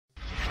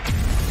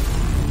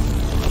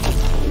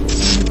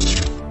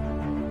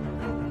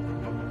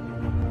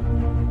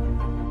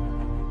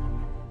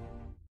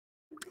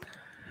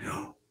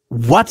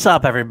What's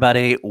up,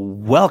 everybody?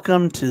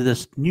 Welcome to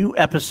this new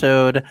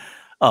episode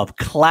of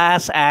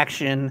Class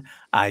Action.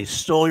 I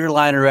stole your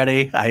line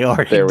already. I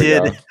already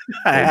did.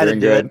 I had to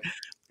do it.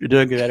 You're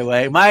doing good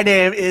anyway. My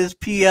name is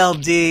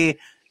PLD,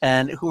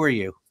 and who are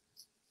you?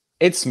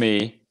 It's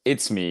me.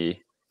 It's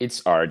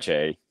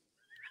RJ.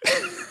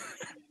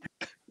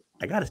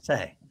 I gotta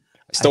say,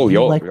 I stole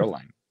your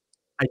line.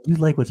 I do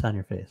like what's on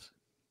your face.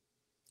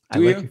 I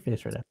like your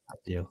face right now. I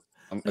do.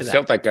 I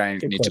felt like I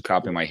need to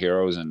copy my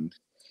heroes, and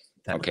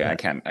okay, I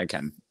can.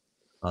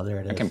 Oh, there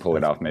it is. I can pull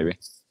it off, maybe.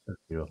 That's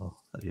beautiful.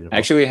 That's beautiful. I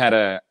actually had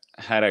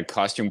a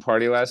costume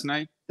party last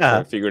night. So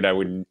I figured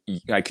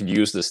I could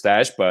use the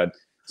stash, but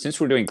since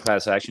we're doing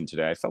class action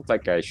today, I felt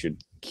like I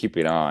should keep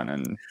it on,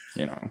 and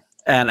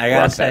And I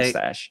gotta say,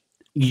 stash.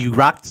 You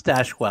rocked the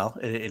stash well.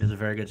 It is a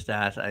very good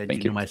stash. I do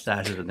know my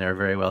stashes in there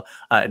very well.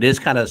 It is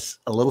kind of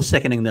a little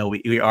sickening, though.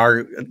 We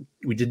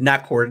did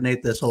not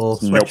coordinate this whole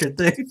sweatshirt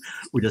thing.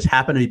 We just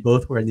happen to be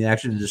both wearing the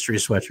Action Industry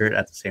sweatshirt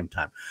at the same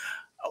time.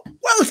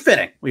 Well, it's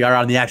fitting. We are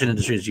on the Action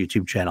Industries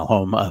YouTube channel,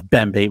 home of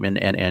Ben Bateman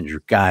and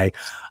Andrew Guy.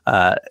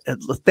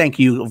 Thank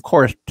you, of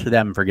course, to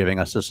them for giving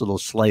us this little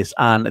slice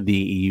on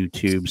the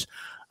YouTubes.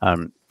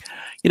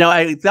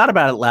 I thought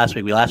about it last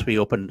week. We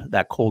opened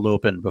that cold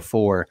open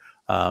before.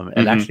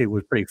 And actually, it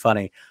was pretty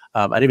funny.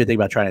 I didn't even think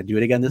about trying to do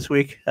it again this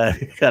week. I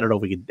don't know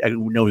if we could. I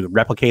don't know if we could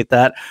replicate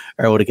that,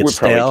 or would it get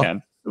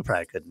stale? We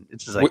probably couldn't.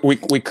 It's just like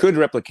we could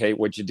replicate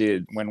what you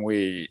did when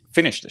we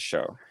finished the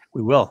show.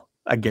 We will.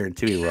 I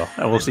guarantee we will.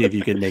 And we'll see if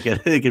you can make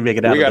it. You can make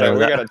it out. We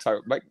gotta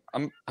talk. Like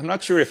I'm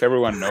not sure if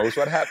everyone knows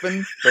what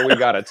happened, but we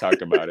gotta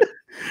talk about it.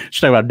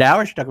 Should talk about it now,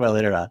 or should talk about it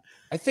later on?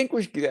 I think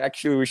we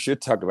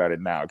should talk about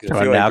it now, because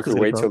I feel like if we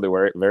wait till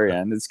the very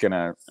end, it's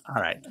gonna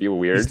feel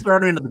weird. He's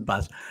throwing me into the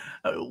bus.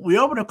 We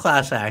open a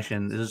class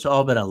action. This has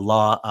all been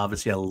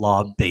obviously a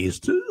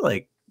law-based,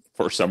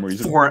 for some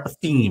reason, for a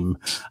theme.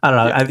 I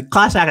don't know.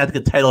 Class action, I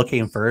think the title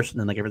came first, and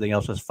then everything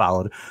else just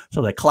followed.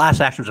 So class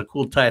action is a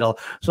cool title.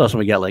 So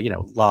we get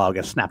law, we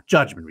got snap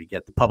judgment, we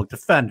get the public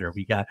defender,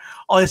 we got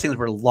all these things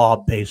were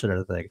law-based and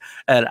everything.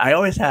 And I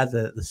always had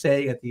the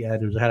saying at the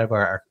end. It was kind of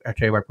our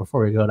trademark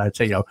before we go, and I'd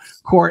say,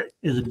 court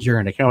is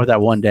adjourned. I came up with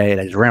that one day,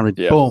 and I just randomly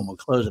boom, we'll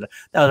close it.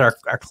 That was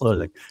our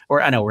closing.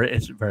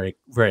 It's very,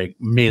 very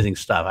amazing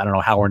stuff. I don't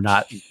know how we're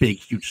not big,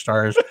 huge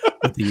stars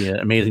with the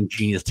amazing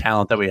genius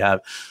talent that we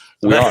have.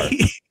 We are.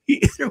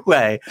 Either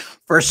way,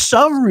 for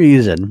some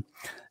reason,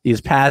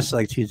 these past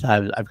 2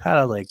 times, I've kind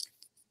of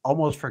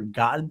almost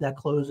forgotten that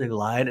closing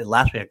line. And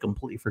last week, I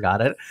completely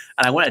forgot it,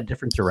 and I went a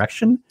different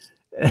direction.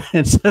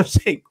 Instead of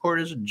saying court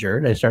is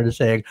adjourned, I started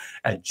saying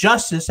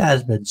justice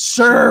has been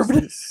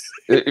served.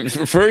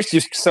 First, you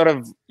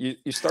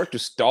start to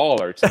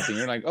stall or something.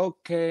 You're like,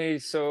 okay,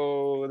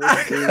 so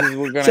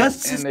we're gonna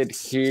end it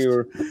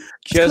here.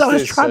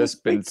 Justice has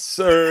been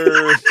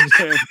served.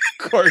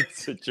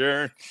 Court's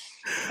adjourned.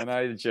 And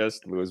I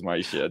just lose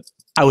my shit.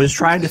 I was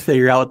trying to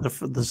figure out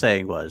what the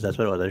saying was. That's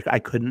what it was. I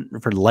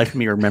couldn't, for the life of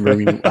me, remember.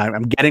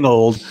 I'm getting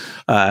old.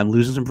 I'm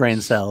losing some brain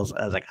cells.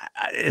 I was like,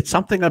 it's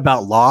something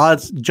about law.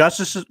 It's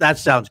justice. That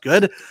sounds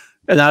good.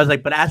 And I was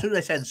like, but as soon as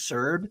I said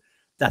served,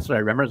 that's what I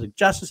remember. I was like,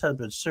 justice has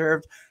been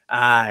served,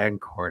 and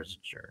court is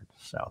adjourned.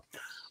 So,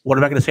 what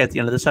am I going to say at the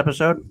end of this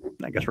episode?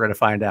 I guess we're going to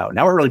find out.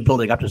 Now we're really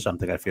building up to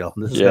something, I feel.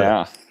 This is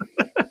good.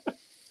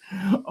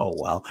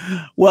 Oh,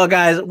 well,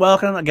 guys,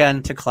 welcome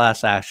again to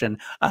Class Action.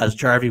 As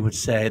Jarvi would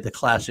say, the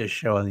classiest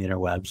show on the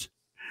interwebs.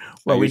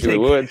 Well, we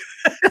would.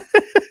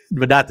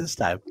 But not this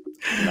time.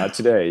 Not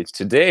today.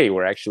 Today,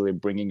 we're actually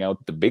bringing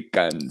out the big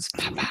guns.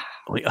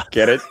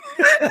 Get it?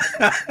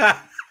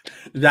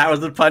 That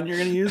was the pun you're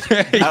going to use?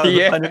 That was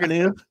the pun you're going to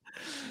use?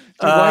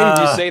 Why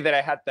did you say that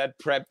I had that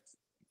prepped?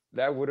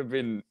 That would have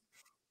been...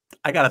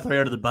 I got to throw you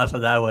under the bus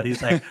on that one.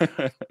 He's like,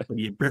 when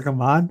you bring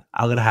them on,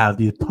 I'm going to have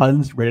these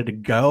puns ready to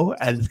go.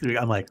 And it's gonna be,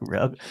 I'm like,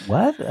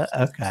 what?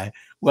 Okay.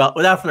 Well,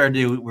 without further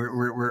ado,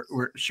 we're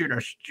shooting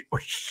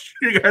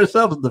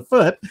ourselves in the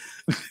foot.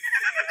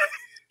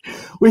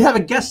 We have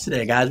a guest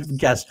today, guys. We have a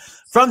guest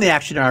from the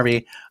Action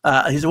Army.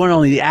 He's the one and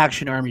only the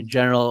Action Army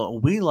General.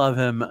 We love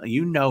him.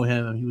 You know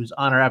him. He was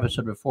on our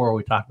episode before.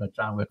 We talked about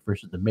John Wick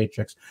versus the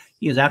Matrix.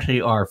 He is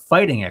actually our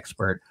fighting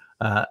expert.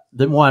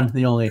 The one,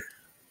 the only...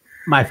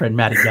 my friend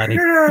Matty Gunny.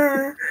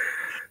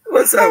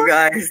 What's up,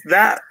 guys?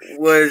 That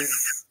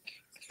was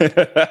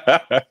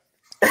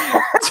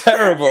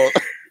terrible.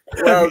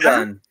 Well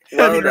done.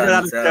 Well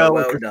done.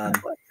 Well done.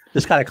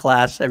 This kind of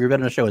class. Have you been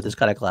on a show with this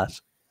kind of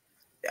class?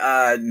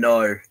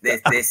 No.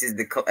 This is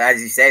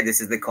as you say, this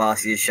is the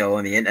classiest show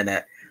on the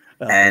internet.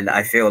 And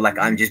I feel like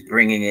I'm just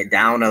bringing it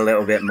down a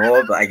little bit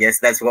more, but I guess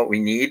that's what we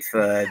need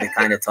for the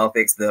kind of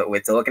topics that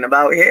we're talking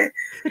about here.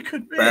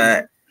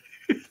 But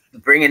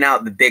bringing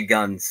out the big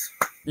guns.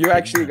 You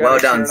actually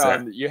got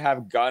on. You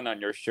have gun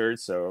on your shirt,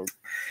 so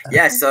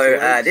yeah. So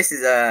this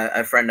is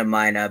a friend of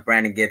mine,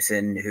 Brandon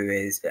Gibson, who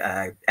is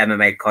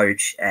MMA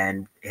coach,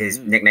 and his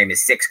nickname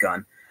is Six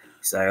Gun.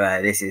 So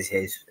this is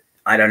his.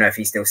 I don't know if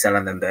he's still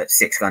selling them, but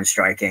Six Gun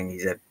Striking.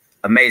 He's an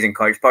amazing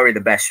coach, probably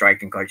the best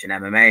striking coach in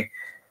MMA,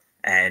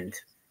 and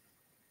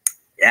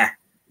yeah,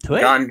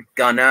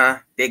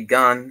 Gunner, big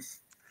guns.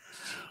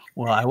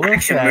 Well, I will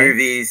action say,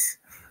 movies.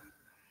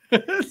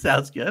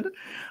 Sounds good.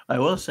 I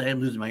will say, I'm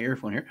losing my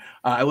earphone here.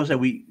 I will say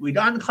we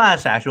on the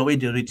class action. What we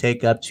do is we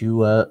take up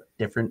two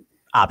different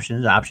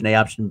options: option A,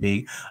 option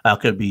B.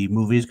 Could be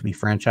movies, could be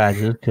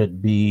franchises,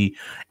 could be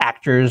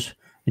actors.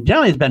 And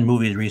generally, it's been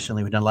movies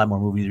recently. We've done a lot more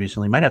movies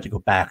recently. Might have to go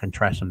back and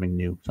try something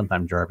new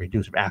sometime, Jarvi,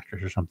 do some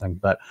actors or something.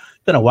 But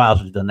it's been a while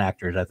since we've done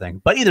actors, I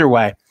think. But either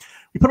way,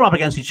 we put them up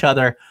against each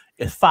other.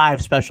 It's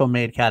 5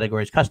 special-made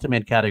categories,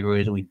 custom-made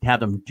categories, and we have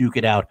them duke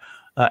it out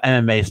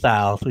MMA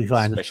style. So we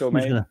find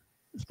special-made.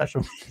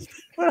 Special.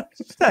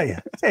 Yeah,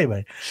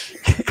 anyway,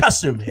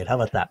 custom made.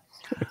 How about that?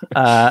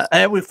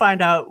 And we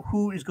find out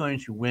who is going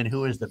to win,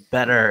 who is the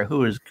better,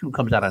 who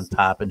comes out on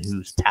top, and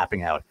who's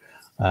tapping out,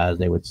 as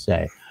they would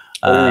say.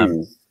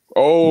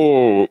 You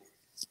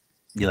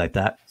like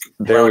that?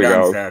 There we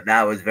go. Sir.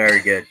 That was very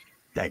good.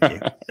 Thank you.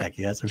 Thank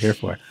you. That's what I'm here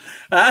for.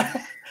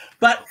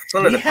 But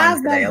we have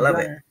today. I love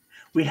it.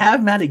 We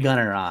have Matty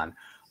Gunner on.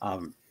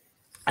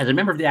 As a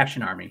member of the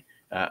Action Army,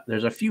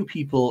 there's a few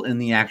people in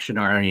the Action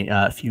Army,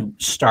 a few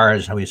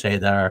stars, how we say,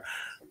 that are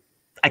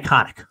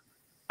iconic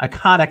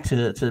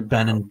to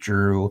Ben and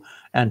Drew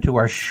and to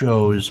our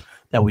shows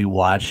that we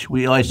watch.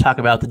 We always talk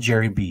about the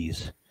Jerry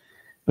B's.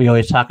 We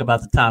always talk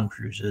about the Tom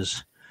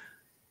Cruises.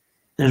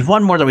 There's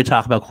one more that we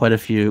talk about quite a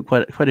few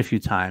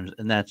times,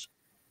 and that's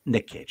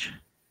Nick Cage.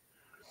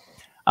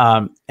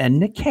 And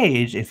Nick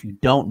Cage, if you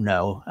don't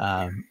know,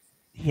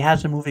 he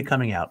has a movie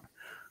coming out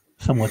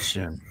somewhat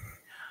soon.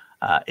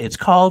 It's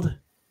called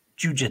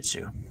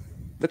Jiu-Jitsu.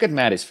 Look at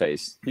Matty's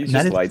face. He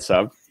just lights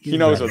up. He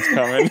knows what's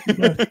coming.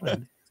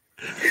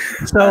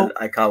 So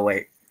I can't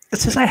wait.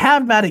 Since I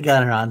have Matty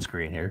Gunner on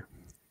screen here,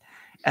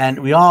 and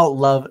we all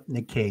love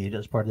Nick Cage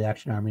as part of the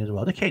Action Army as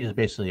well. Nick Cage is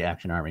basically the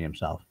Action Army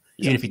himself,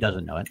 even if he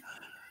doesn't know it.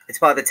 It's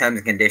part of the terms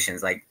and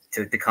conditions. Like,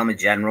 to become a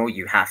general,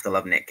 you have to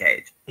love Nick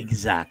Cage.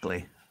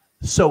 Exactly.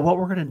 So what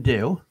we're going to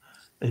do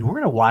is we're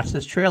going to watch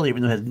this trailer,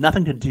 even though it has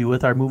nothing to do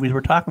with our movies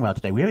we're talking about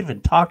today. We haven't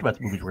even talked about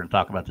the movies we're going to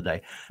talk about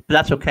today, but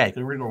that's okay,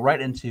 because we're going to go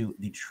right into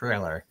the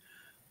trailer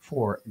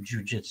for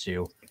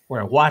Jiu-Jitsu. We're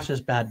going to watch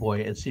this bad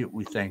boy and see what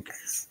we think.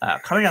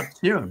 Coming up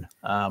soon,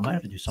 might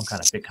have to do some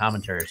kind of big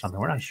commentary or something.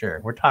 We're not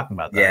sure. We're talking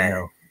about that.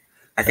 Yeah.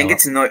 I think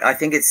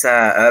it's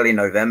early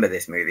November.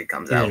 This movie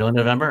comes out. Early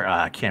November.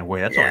 I can't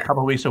wait. That's only a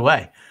couple of weeks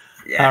away.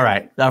 Yeah. All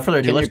right. Without further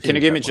ado, can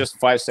you give me just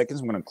 5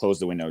 seconds? I'm going to close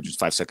the window. Just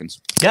 5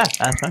 seconds. Yeah,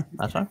 that's fine.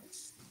 That's fine.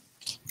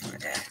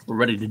 We're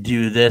ready to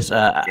do this. Dude,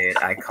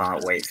 I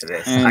can't wait for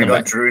this. I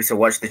got Drew to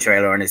watch the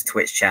trailer on his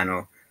Twitch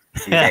channel a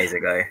few days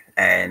ago,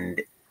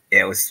 and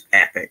it was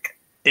epic.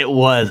 It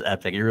was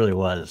epic. It really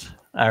was.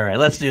 All right,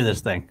 let's do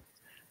this thing.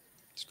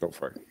 Let's go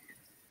for it.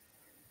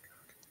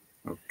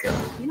 Oh,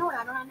 God. You know what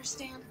I don't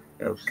understand?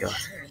 Oh, God.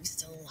 He's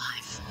still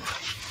alive.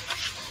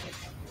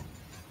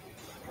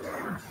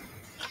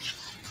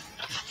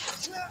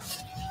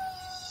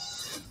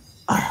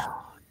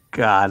 Oh,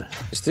 God.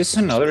 Is this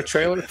another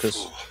trailer?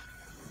 Because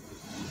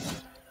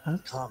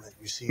comet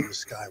you see in the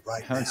sky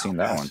right now. I haven't seen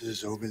that one.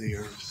 Passes over the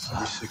Earth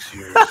every 6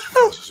 years.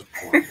 Causes a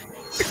point.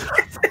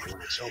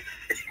 When it's open.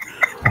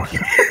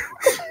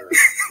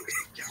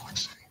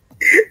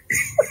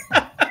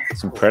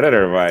 Some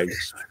Predator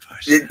vibes.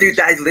 Dude,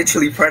 that is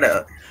literally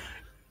Predator.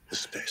 The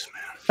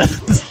spaceman. The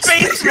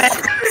spaceman.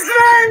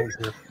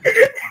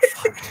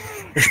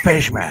 The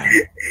spaceman.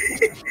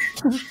 It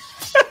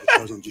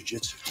goes on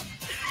jiu-jitsu.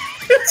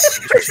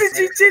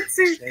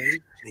 Jiu-jitsu.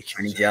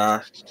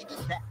 Ninja.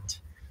 That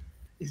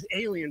is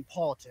Alien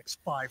Politics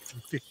 5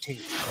 through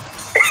 15.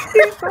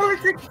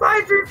 Politics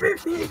 5 through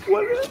 15.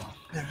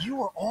 Now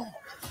you are all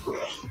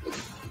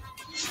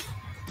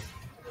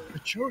the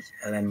chosen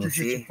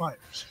jiu-jitsu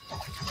fighters.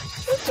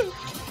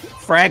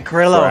 Frank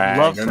Grillo.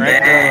 Love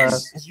Frank Grillo.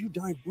 As you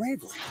die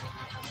bravely,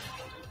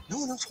 no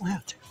one else will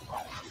have to.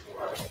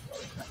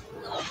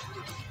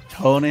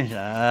 Tony.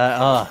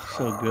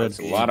 So good. It's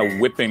a lot of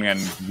whipping and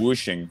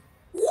whooshing.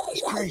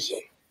 He's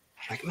crazy.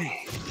 Like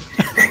me.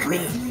 Like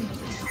me.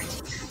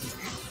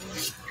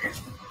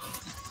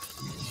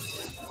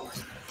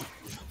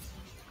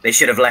 They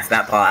should have left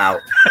that part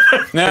out.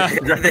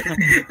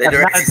 The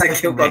director said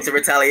Kickboxer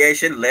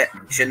Retaliation.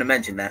 Shouldn't have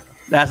mentioned that.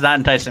 That's not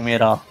enticing me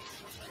at all.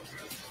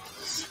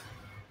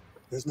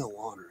 There's no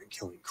honor in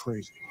killing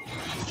crazy.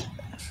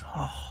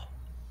 Oh.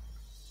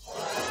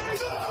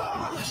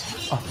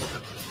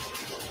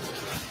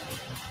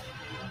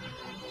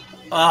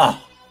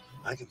 Oh.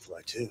 I can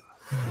fly too.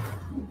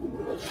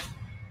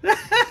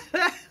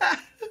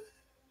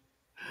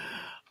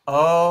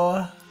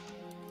 Oh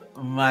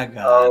my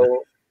God.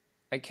 Oh.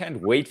 I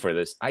can't wait for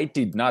this. I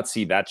did not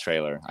see that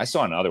trailer. I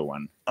saw another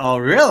one. Oh,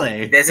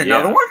 really? There's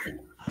another one?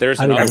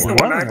 There's another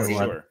one. That's the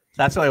one.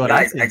 That's really what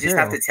Guys, I just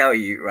have to tell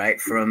you, right,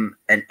 from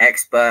an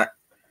expert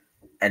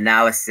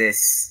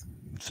analysis,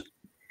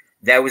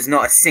 there was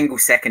not a single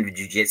second of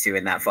jiu-jitsu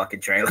in that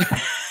fucking trailer.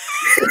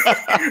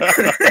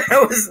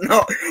 There was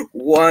not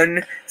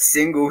one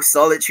single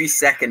solitary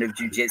second of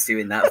jiu-jitsu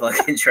in that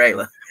fucking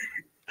trailer.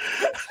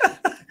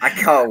 I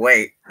can't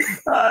wait.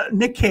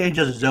 Nick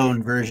Cage's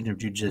zone version of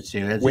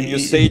jujitsu. When you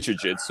say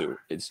jujitsu,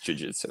 it's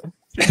jujitsu.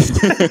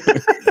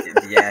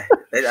 Yeah,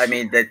 I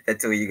mean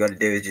that's all you got to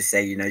do is just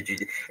say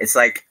it's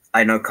like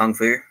I know kung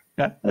fu.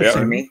 Yeah,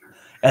 for me.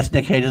 That's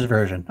Nick Cage's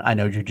version. I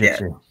know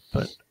jujitsu,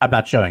 but I'm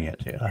not showing it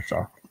to you. That's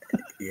all.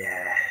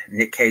 Yeah,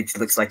 Nick Cage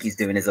looks like he's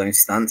doing his own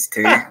stunts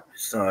too.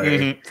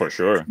 So for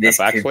sure, this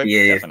could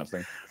be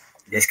definitely.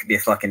 This could be a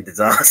fucking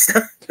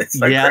disaster.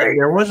 So yeah, great.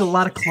 there was a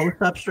lot of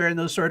close-ups during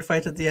those sword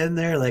fights at the end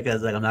there. Like I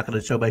was like, I'm not going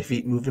to show my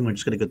feet moving. We're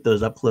just going to get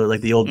those up close,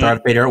 like the old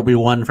Darth Vader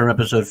Obi-Wan from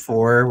Episode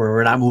 4, where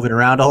we're not moving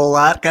around a whole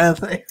lot, kind of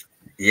thing.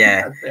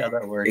 Yeah, that's how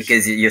that works.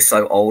 Because you're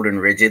so old and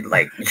rigid,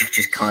 like you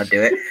just can't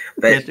do it.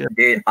 But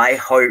dude, I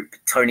hope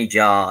Tony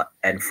Jaa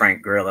and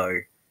Frank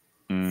Grillo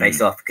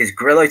face off, because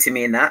Grillo to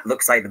me in that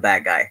looks like the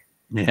bad guy.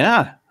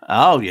 Yeah.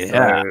 Oh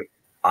yeah. So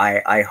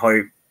I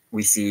hope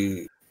we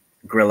see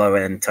Grillo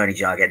and Tony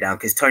Jaa get down,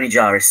 because Tony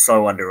Jaa is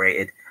so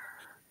underrated.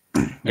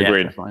 Yeah,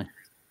 agreed.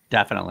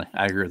 Definitely.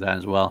 I agree with that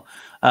as well.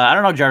 I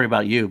don't know, Jarvi,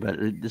 about you, but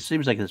this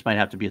seems like this might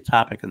have to be a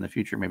topic in the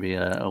future. Maybe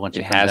once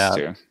it comes out.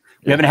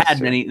 We haven't had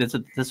many.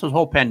 This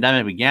whole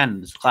pandemic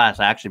began. This class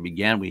actually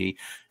began. We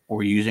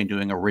were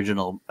doing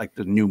original, like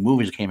the new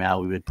movies came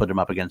out. We would put them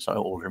up against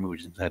older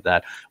movies and things like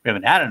that. We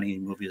haven't had any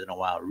movies in a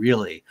while,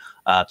 really,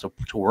 to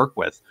work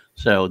with.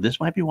 So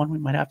this might be one we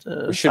might have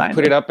to. We should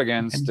put it up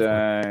against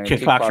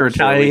Kickboxer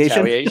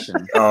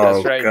Retaliation.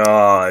 Oh right.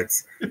 God!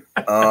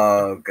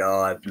 Oh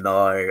God!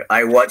 No!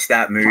 I watched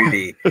that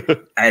movie,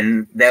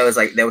 and there was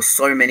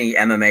so many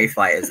MMA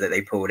fighters that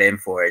they pulled in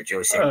for it.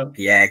 Georges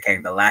Pierre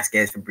came,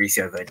 Velasquez,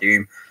 Fabricio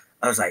Verdum.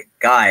 I was like,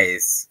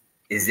 guys,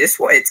 is this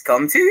what it's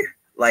come to?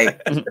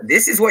 Like,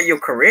 this is what your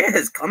career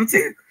has come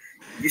to?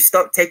 You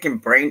stop taking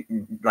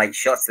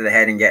shots to the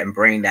head and getting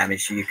brain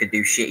damage so you could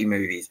do shitty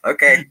movies.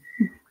 Okay.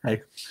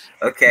 Hey,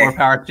 okay. More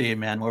power to you,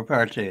 man. More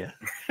power to you.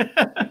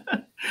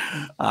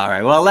 All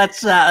right. Well,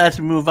 let's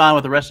move on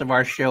with the rest of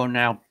our show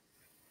now.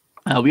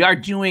 We are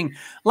doing,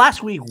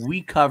 last week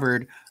we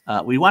covered,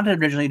 we wanted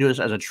to originally do this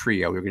as a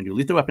trio. We were going to do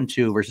Lethal Weapon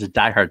 2 versus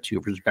Die Hard 2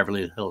 versus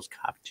Beverly Hills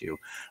Cop 2.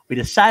 We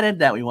decided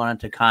that we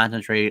wanted to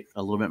concentrate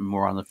a little bit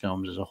more on the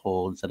films as a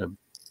whole instead of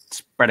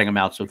spreading them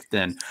out so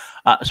thin.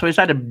 So we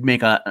decided to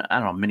make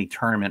a mini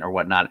tournament or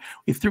whatnot.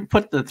 We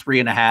put the three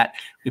in a hat.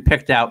 We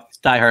picked out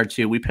Die Hard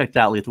 2. We picked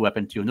out Lethal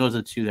Weapon 2. And those are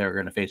the two that are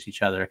going to face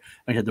each other.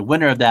 And the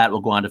winner of that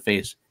will go on to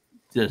face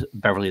the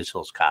Beverly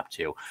Hills Cop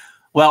 2.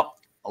 Well,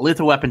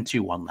 Lethal Weapon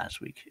 2 won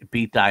last week. It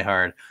beat Die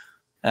Hard.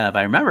 If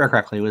I remember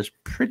correctly, it was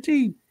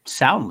pretty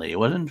soundly. It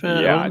wasn't.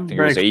 I think it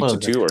was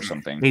 8-2 or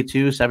something.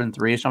 8-2,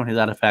 7-3, something to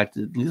that effect.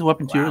 Lethal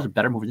Weapon 2 is a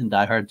better movie than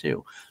Die Hard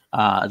 2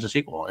 as a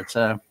sequel. It's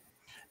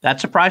that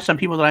surprised some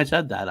people that I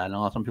said that. I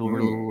know some people were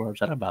a little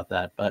upset about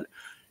that, but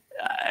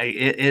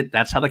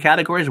that's how the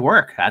categories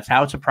work. That's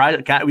how it's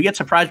surprised. We get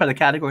surprised by the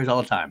categories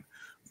all the time.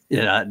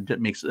 It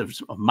makes a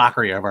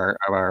mockery of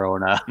our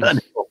own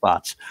initial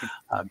thoughts.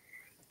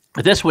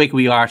 But this week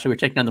we're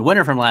taking on the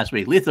winner from last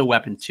week, Lethal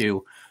Weapon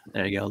 2.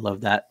 There you go.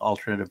 Love that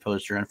alternative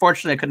poster.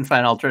 Unfortunately, I couldn't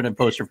find an alternative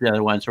poster for the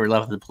other one, so we're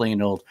left with the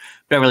plain old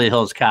Beverly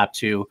Hills Cop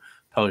 2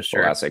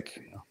 poster.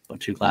 Classic.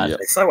 Two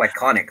classics. It's so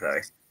iconic, though.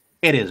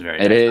 It is very.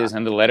 It is,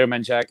 and the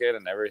Letterman jacket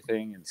and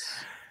everything.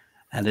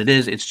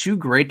 It's two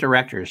great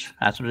directors.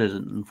 That's what it is.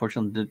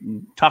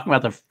 Unfortunately, talking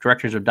about the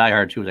directors of Die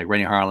Hard 2 is like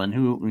Rennie Harlan,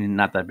 who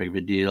not that big of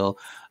a deal.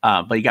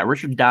 But you got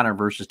Richard Donner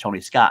versus Tony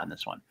Scott in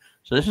this one.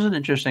 So this is an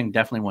interesting,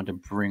 definitely one to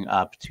bring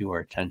up to our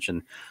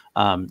attention.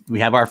 We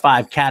have our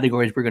 5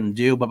 categories we're going to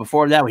do. But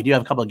before that, we do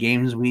have a couple of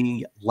games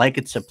we like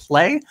it to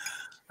play.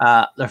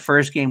 The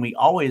first game we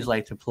always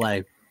like to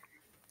play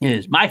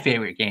is my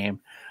favorite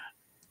game.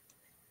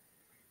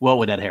 What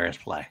would Ed Harris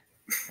play?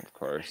 Of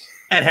course.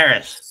 Ed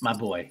Harris, my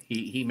boy.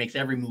 He makes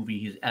every movie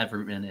he's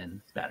ever been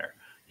in better.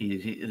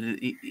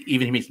 He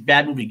makes a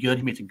bad movie good.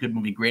 He makes a good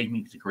movie great. He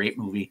makes a great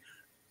movie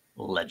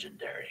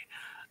legendary.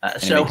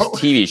 So makes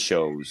TV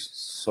shows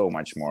so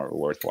much more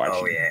worth watching.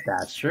 Oh yeah,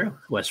 that's true.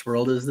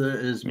 Westworld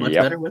is much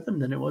better with him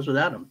than it was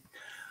without him.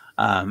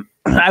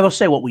 I will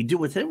say what we do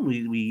with him,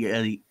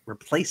 we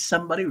replace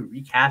somebody, we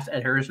recast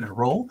Ed Harris in a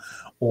role,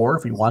 or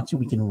if we want to,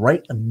 we can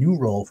write a new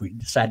role if we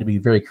decide to be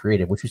very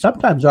creative, which we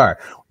sometimes are.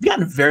 We've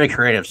gotten very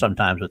creative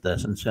sometimes with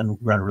this and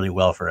run really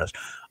well for us.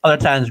 Other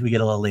times we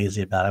get a little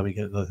lazy about it. We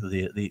go through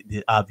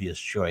the obvious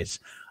choice.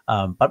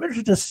 But I'm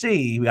interested to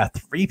see, we got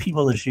 3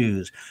 people to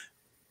choose.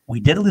 We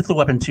did Lethal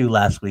Weapon 2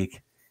 last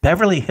week.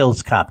 Beverly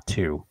Hills Cop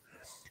 2.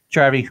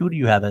 Jarvi, who do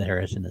you have Ed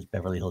Harris in as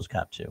Beverly Hills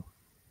Cop 2?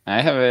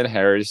 I have Ed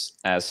Harris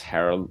as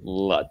Harold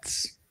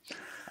Lutz.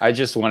 I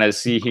just want to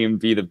see him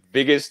be the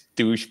biggest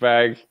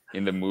douchebag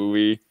in the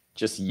movie,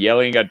 just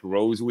yelling at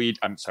Rosewood,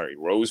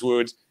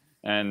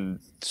 and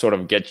sort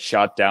of get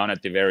shot down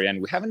at the very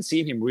end. We haven't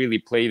seen him really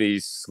play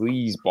these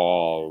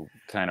sleazeball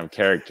kind of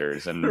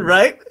characters, and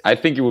right? I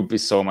think it would be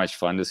so much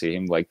fun to see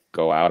him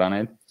go out on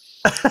it.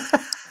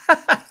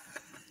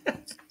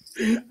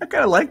 I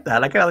kind of like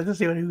that. I kind of like to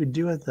see what he would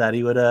do with that.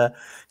 He would,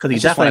 because he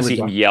definitely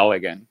see him yell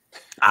again.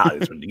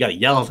 You got to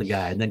yell at the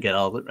guy and then get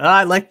all.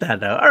 I like that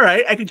though. All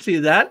right, I can see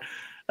that.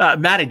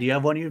 Matty, do you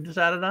have one you've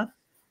decided on?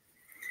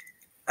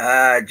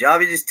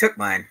 Jarvi just took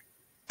mine.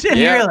 Did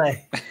he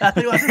really?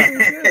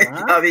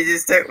 Jarvi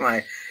just took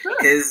mine.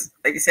 Because,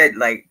 like you said,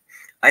 like,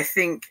 I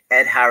think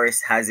Ed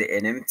Harris has it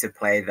in him to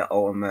play the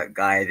ultimate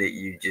guy that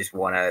you just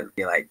want to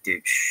be like,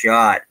 dude,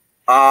 shut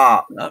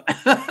up.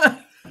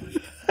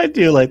 I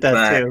do like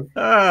that too.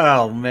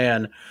 Oh,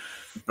 man.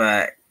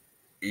 But,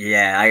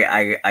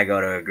 yeah, I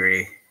got to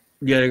agree.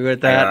 You gotta agree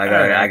with that?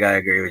 I gotta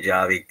agree with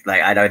Jarvi.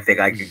 Like, I don't think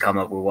I could come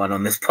up with one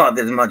on this pod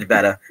that's much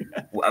better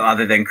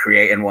other than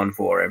creating one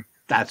for him.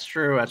 That's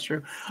true. That's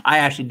true. I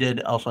actually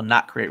did also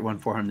not create one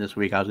for him this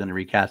week. I was going to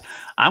recast.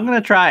 I'm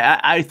going to try.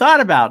 I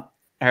thought about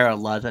Harold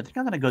Lutz. I think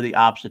I'm going to go the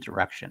opposite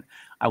direction.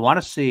 I want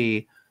to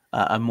see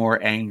a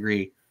more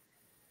angry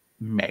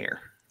mayor.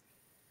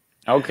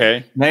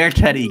 Okay. Mayor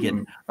Ted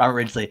Egan, Robert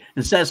Ridgely.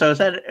 Instead,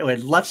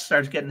 when Lutz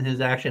starts getting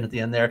his action at the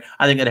end there,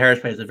 I think Ed Harris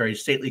plays a very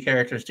stately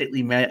character,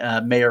 stately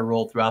mayor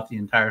role throughout the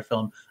entire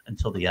film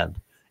until the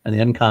end. And the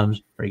end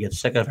comes where he gets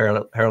sick of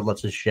Harold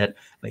Lutz's shit,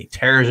 and he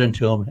tears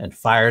into him and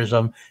fires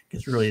him,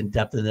 gets really in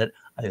depth in it.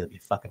 I think it'd be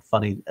fucking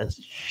funny as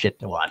shit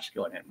to watch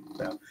going in.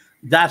 So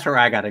that's where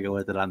I got to go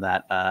with it on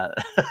that.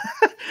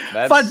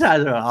 Fun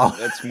times at all.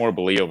 That's more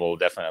believable,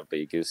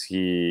 definitely, because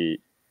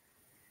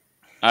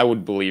I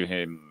would believe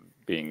him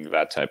being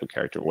that type of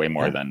character way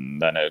more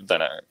than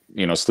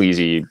a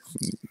sleazy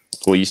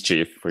police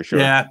chief for sure.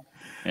 Yeah.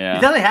 He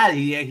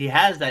definitely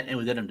has that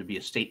within him to be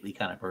a stately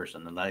kind of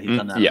person, and he's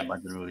done that in a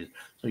bunch of movies.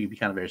 So he'd be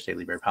kind of very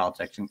stately, very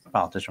politician.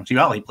 So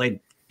he played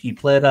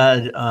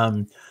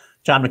John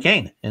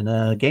McCain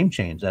in Game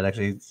Change. That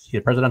actually he's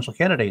a presidential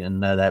candidate in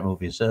that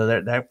movie. So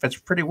that fits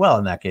pretty well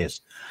in that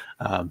case.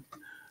 But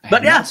I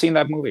have not seen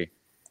that movie.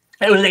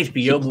 It was an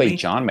HBO movie. He played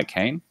John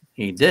McCain.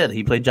 He did.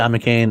 He played John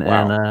McCain,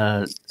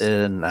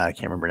 and I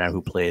can't remember now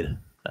who played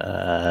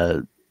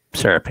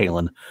Sarah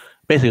Palin.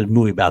 Basically, it was a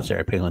movie about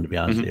Sarah Palin, to be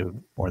honest,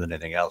 more than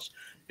anything else.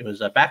 It was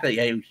back then.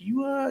 I think he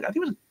was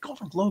a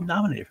Golden Globe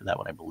nominated for that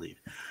one, I believe.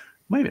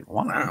 Maybe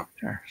won. Wow.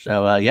 Sure.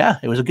 So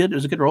it was a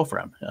good role for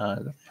him.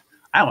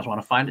 I almost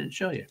want to find it and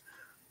show you.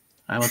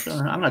 I'm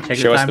going to take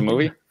show us the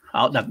movie.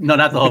 No,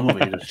 not the whole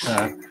movie. Just,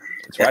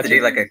 you have to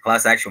do like a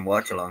class action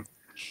watch along.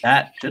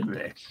 That should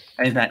be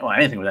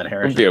anything with that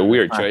Harris. Would be a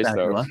weird choice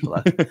though.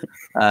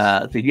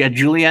 So you had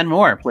Julianne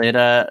Moore played.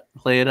 Oh,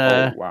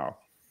 wow.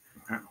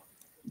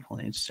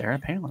 Played Sarah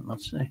Palin.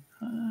 Let's see.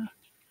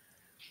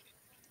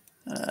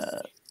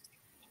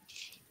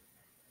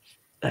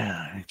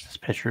 This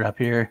picture up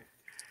here.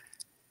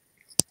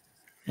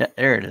 Yeah,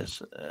 there it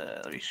is.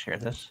 Let me share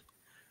this.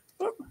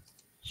 Whoop.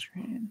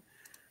 Screen.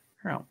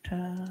 Out.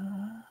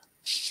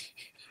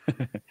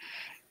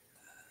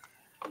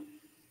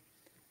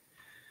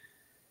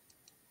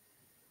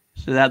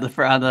 So that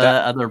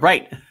on the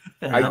right.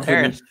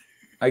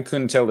 I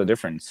couldn't tell the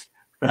difference.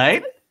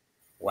 Right?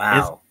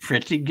 Wow. It's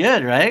pretty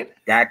good, right?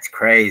 That's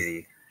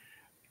crazy.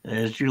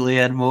 There's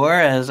Julianne Moore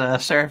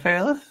as Sarah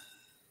Palin.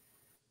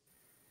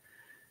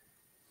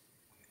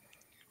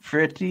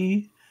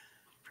 Pretty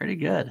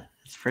good.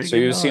 It's pretty good. So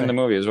you've seen the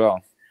movie as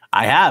well?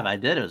 I have. I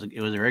did.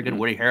 It was very good.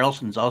 Woody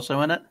Harrelson's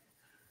also in it.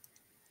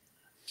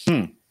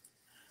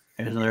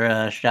 There's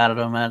another shot of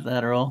him at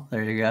that role.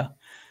 There you go.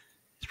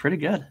 It's pretty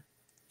good.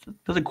 It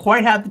doesn't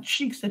quite have the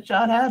cheeks that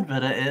John had,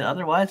 but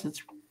otherwise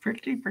it's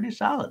pretty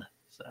solid.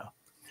 So,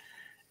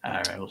 all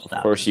right, we'll stop.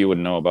 Of course, you would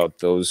know about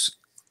those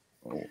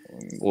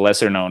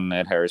lesser-known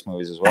Ed Harris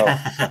movies as well.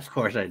 Of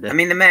course, I did. I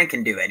mean, the man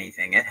can do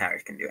anything. Ed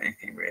Harris can do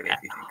anything, really. If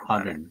you think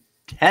about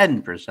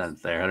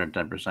 110% there,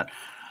 110%.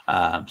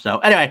 So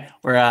anyway,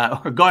 we're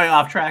going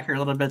off track here a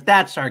little bit.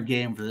 That's our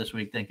game for this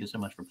week. Thank you so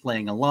much for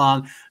playing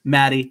along,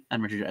 Matty.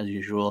 I'm Richard, as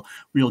usual.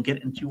 We'll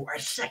get into our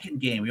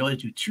second game. We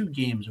always do 2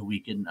 games a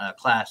week in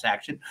class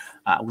action.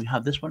 We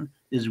have this one.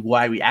 This is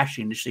why we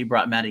actually initially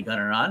brought Matty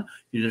Gunner on.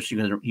 He was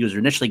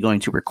initially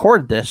going to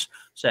record this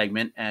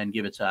segment and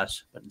give it to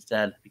us, but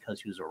instead, because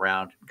he was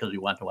around, because we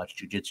wanted to watch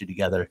jiu-jitsu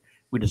together,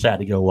 we decided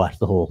to go watch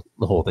the whole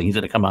thing. He's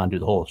going to come on and do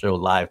the whole show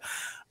live.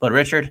 But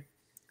Richard,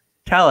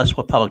 tell us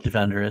what public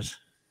defender is.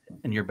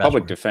 And your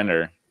public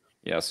defender,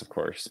 yes, of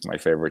course, my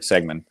favorite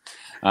segment.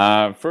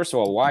 First of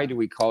all, why do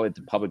we call it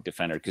the public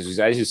defender? Because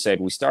as you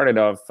said, we started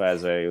off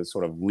as a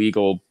sort of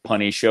legal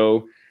punny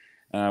show.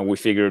 We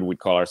figured we'd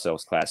call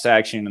ourselves Class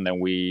Action, and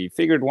then we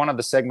figured one of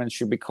the segments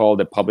should be called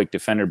the public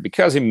defender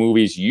because in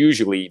movies,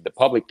 usually the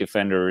public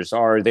defenders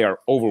are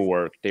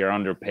overworked, they are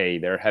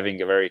underpaid, they're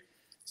having a very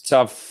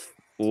tough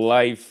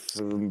life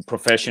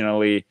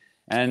professionally,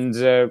 and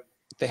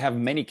they have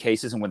many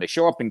cases, and when they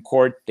show up in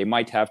court, they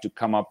might have to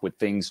come up with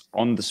things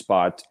on the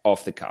spot,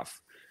 off the cuff.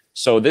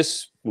 So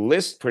this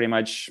list, pretty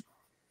much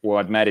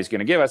what Matt is going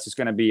to give us, is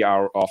going to be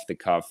our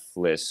off-the-cuff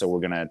list. So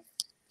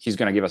he's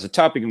going to give us a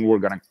topic, and we're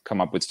going to come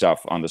up with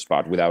stuff on the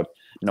spot without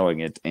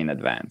knowing it in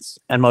advance.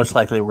 And most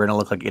likely, we're going to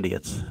look like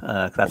idiots.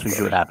 That's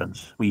usually what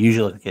happens. We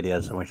usually look like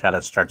idiots, and we try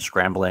to start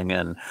scrambling.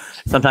 And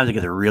sometimes it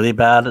gets really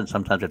bad, and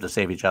sometimes we have to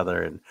save each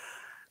other. And,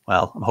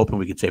 well, I'm hoping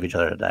we can save each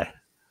other today.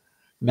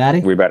 Matty?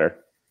 We better.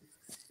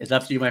 It's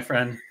up to you, my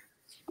friend.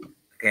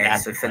 Okay,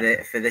 so for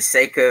the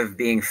sake of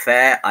being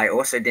fair, I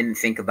also didn't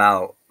think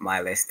about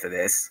my list for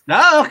this.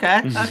 Oh,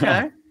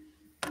 okay.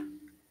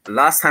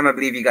 last time I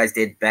believe you guys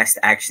did best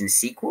action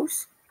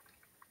sequels.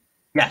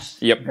 Yes.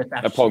 Yep.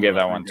 Paul gave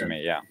that one to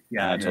me. Yeah.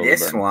 Yeah.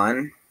 This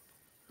one,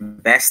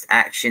 best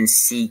action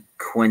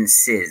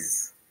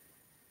sequences.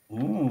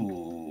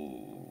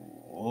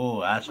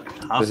 Ooh, that's a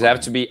tough. Does it have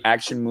to be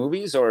action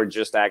movies or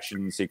just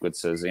action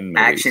sequences in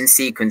movies? Action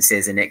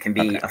sequences, and it can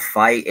be a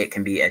fight, it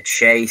can be a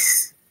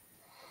chase.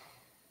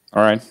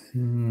 All right.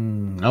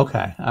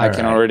 Okay. I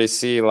can already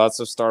see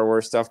lots of Star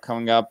Wars stuff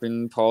coming up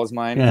in Paul's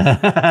mind.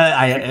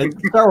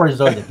 Star Wars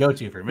is always a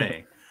go-to for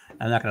me.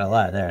 I'm not gonna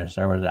lie. There,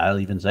 Star Wars. I'll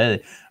even say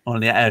that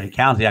on if it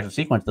counts the action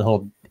sequence, the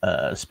whole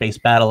space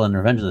battle in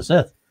Revenge of the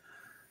Sith,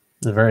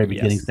 the very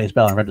beginning space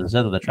battle in Revenge of the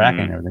Sith with the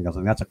tracking and everything else.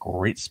 And that's a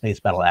great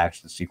space battle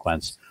action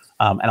sequence.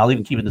 And I'll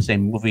even keep it the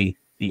same movie.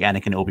 The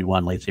Anakin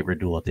Obi-Wan lightsaber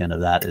duel at the end of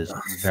that is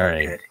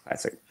very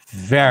classic,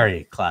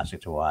 very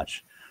classic to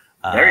watch.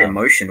 Very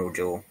emotional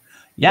duel.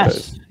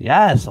 Yes,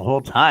 the whole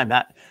time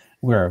that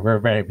we're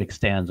very big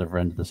stands of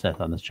Revenge of the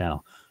Sith on this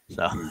channel.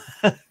 So,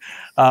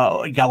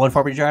 you got one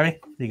for me, Jarvi?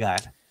 You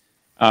got?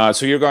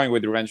 So you're going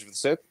with Revenge of the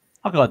Sith?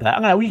 I'll go with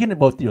that. We can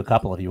both do a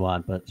couple if you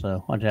want, but why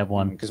don't you have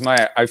one? Because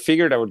I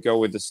figured I would go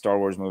with the Star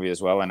Wars movie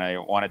as well, and I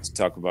wanted to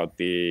talk about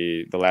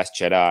the Last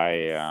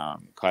Jedi,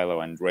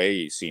 Kylo and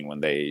Rey scene when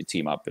they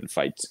team up and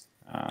fight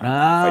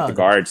the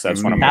guards.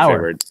 That's one of my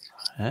favorite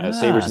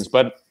saber scenes.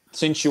 But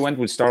since you went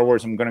with Star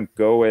Wars, I'm gonna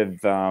go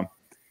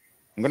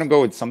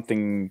with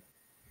something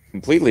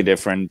completely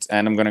different,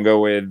 and I'm gonna go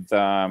with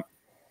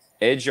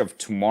Edge of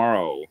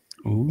Tomorrow.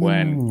 Ooh.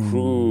 When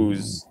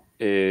Cruz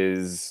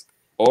is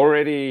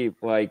already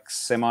like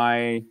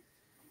semi-capable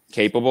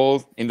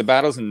in the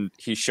battles, and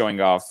he's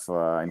showing off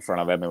in front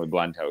of Emily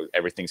Blunt how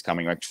everything's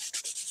coming like.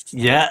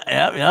 Yep.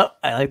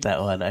 I like that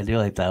one. I do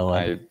like that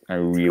one. I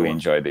really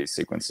enjoy these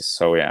sequences.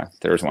 So yeah,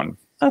 there's one.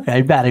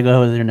 Okay, Matty,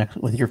 go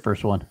with your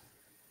first one.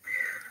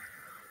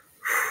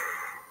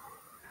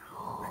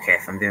 Okay,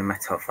 if I'm doing my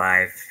top 5,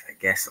 I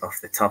guess off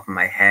the top of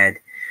my head,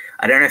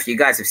 I don't know if you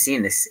guys have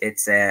seen this.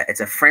 It's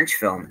a French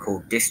film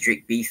called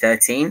District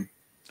B13.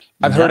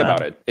 I've heard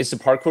about it. It's a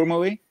parkour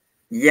movie?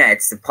 Yeah,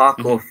 it's the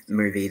parkour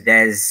movie.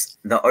 There's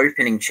the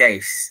opening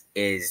chase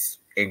is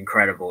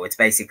incredible. It's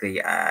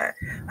basically I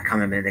can't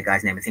remember the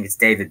guy's name. I think it's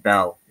David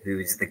Bell,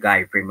 who's the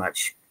guy who pretty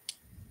much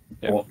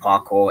brought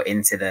parkour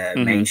into the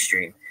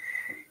mainstream.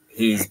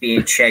 He's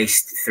being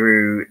chased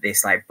through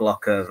this like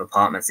block of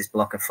apartments, this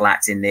block of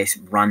flats in this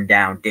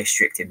rundown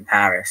district in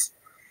Paris.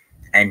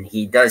 And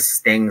he does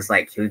things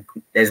like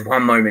there's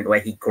one moment where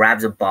he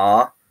grabs a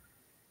bar.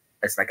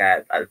 It's like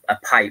a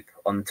pipe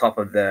on top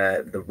of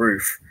the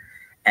roof,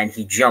 and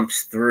he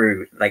jumps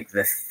through like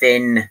the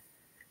thin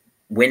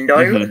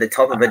window at the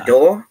top of a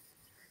door,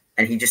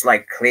 and he just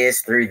like clears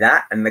through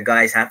that, and the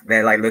guys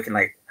they're like looking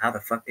like, how the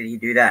fuck did he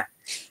do that?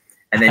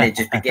 And then it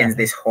just begins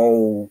this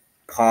whole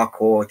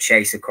parkour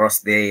chase across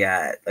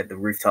the like the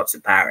rooftops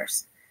of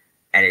Paris,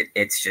 and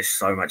it's just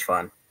so much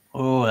fun.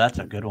 Oh, that's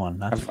a good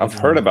one. I've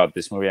heard about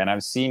this movie, and I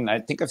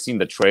think I've seen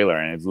the trailer,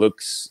 and it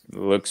looks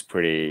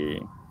pretty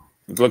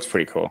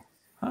cool.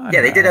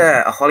 Yeah, they did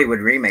a Hollywood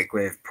remake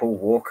with Paul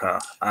Walker.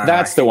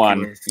 That's the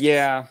one.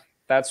 Yeah,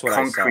 that's what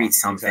Concrete I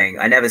saw. something.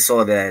 Exactly. I never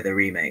saw the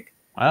remake.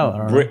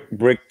 Oh,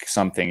 brick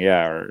something.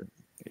 Yeah,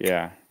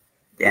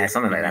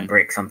 something like that.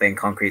 Brick something,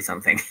 concrete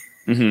something.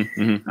 All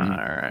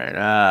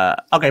right.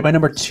 Okay, my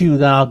number 2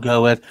 that I'll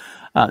go with.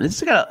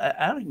 This is I don't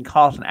know if you can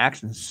call it an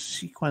action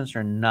sequence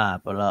or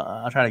not, but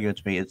I'll try to give it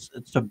to me. It's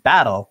a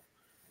battle.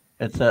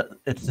 It's the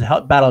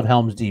Battle of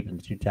Helm's Deep in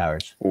the Two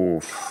Towers.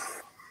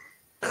 Oof.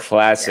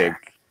 Classic. Yeah.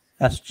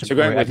 That's so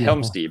going with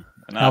Helm's Deep,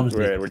 not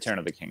Return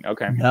of the King.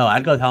 Okay. No,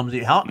 I'd go with Helm's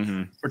Deep.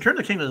 Return of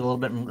the King was a little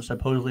bit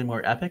supposedly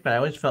more epic, but I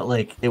always felt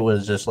like it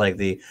was just like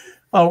we're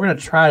going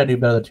to try to do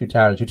better than Two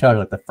Towers. Two Towers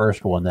was like the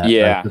first one that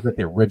was like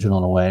the original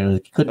in a way.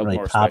 You couldn't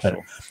really top it.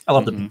 I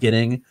love the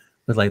beginning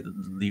with like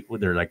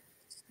they're like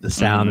the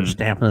sound of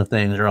stamping the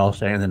things they're all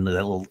saying, and then that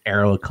little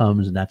arrow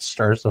comes and that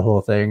starts the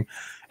whole thing.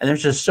 And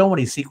there's just so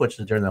many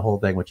sequences during the whole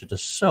thing, which is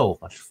just so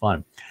much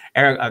fun.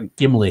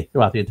 Gimli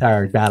throughout the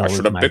entire battle. I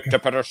should have picked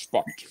up at a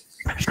spot.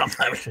 That still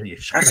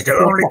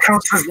only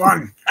counts as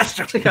one. That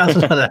still only counts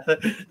as one.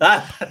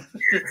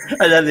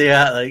 And then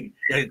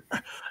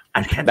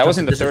I can't. That was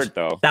in the third,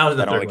 though. That was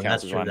the third one.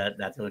 That's true.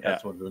 That's only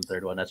counts one in the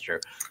third one. That's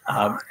true.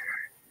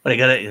 But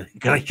you're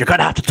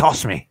gonna have to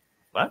toss me.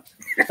 What?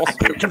 You're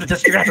gonna have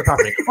to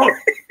toss me. Oh.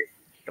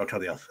 Don't tell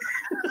the else.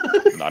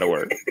 Not a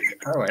word.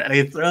 All right. And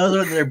he throws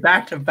them. They're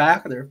back to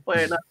back. They're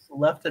playing up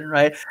left and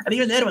right. And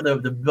even then, when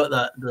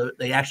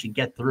they actually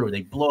get through,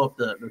 they blow up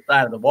the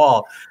side of the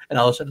wall, and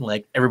all of a sudden,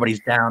 like everybody's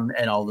down,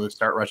 and all of them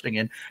start rushing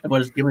in. And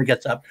when Gimli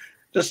gets up,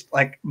 just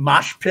like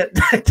mosh pit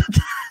dives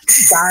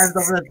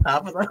over the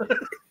top of them.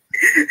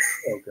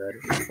 So good.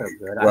 So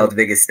good. World's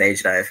biggest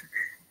stage dive.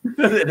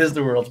 It is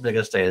the world's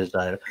biggest stage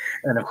dive,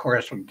 and of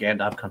course, when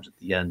Gandalf comes at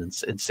the end and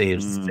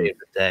saves the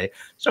day,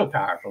 so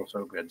powerful,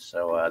 so good.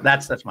 So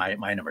that's my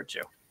number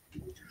 2.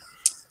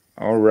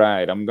 All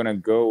right, I'm gonna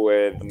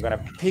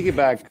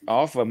piggyback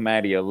off of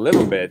Matty a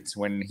little bit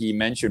when he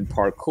mentioned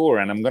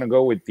parkour, and I'm gonna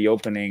go with the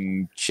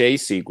opening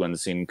chase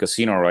sequence in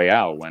Casino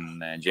Royale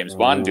when James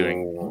Bond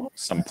doing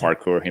some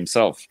parkour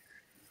himself.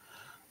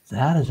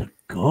 That is a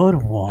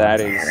good one.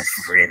 That is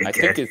really good. I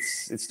think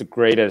it's the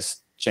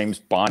greatest James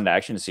Bond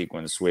action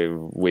sequence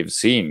we've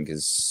seen,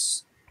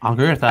 because I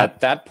agree with that. At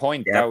that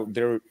point,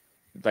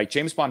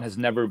 James Bond has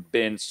never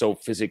been so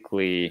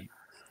physically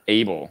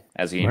able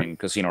as in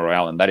Casino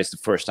Royale, and that is the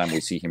first time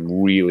we see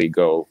him really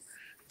go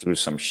through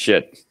some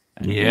shit.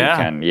 And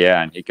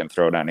he can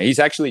throw down. He's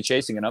actually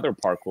chasing another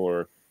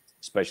parkour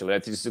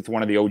specialist. It's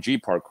one of the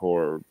OG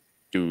parkour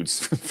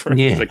dudes.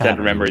 I can't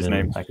remember his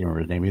name. I can't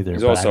remember his name either.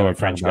 He's also a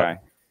French guy.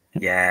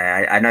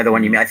 Yeah, I know the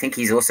one you mean. I think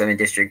he's also in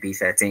District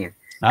B13.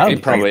 Oh, he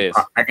probably is.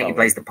 I think he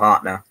plays the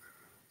partner.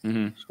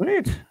 Mm-hmm.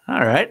 Sweet.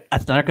 All right,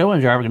 that's not a good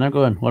one, Jarvi. Not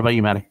good. What about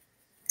you, Matty?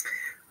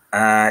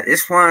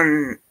 This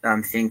one,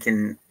 I'm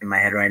thinking in my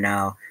head right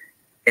now,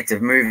 it's a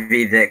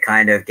movie that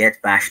kind of gets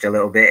bashed a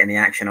little bit in the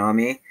action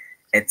army.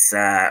 It's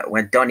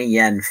when Donnie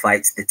Yen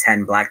fights the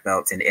 10 black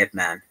belts in Ip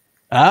Man.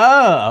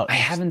 Oh, I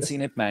haven't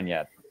seen Ip Man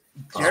yet.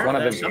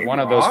 It's one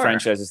of those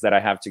franchises that I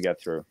have to get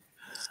through.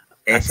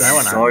 It's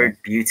so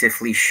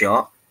beautifully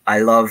shot. I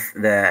love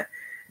the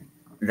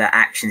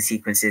action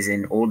sequences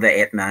in all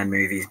the Ip Man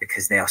movies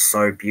because they are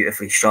so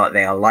beautifully shot.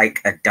 They are like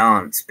a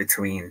dance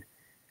between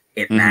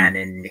Ip Man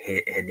and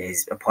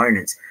his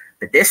opponents.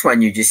 But this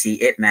one, you just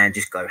see Ip Man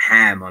just go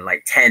ham on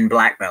like 10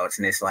 black belts,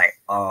 and it's like,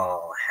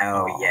 oh,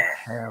 hell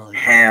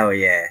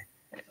yeah.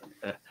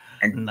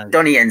 And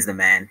Donnie Yen's the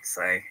man,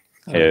 so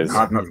it's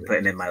hard not to put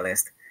him in my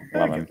list.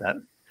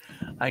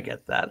 I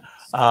get that.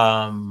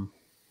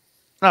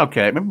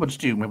 Okay, maybe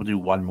we'll do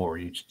one more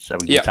each, so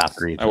we get top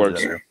three. That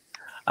works.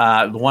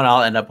 The one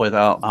I'll end up with,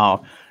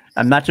 I'm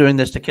not doing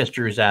this to kiss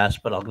Drew's ass,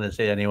 but I'm going to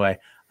say it anyway.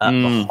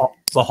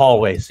 The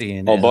hallway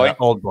scene. Old Boy?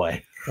 Old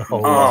Boy.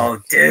 Oh,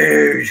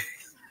 dude.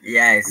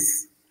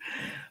 Yes.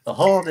 The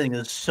whole thing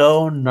is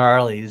so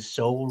gnarly,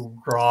 so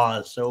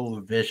raw, so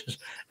vicious.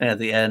 And at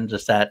the end,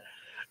 just that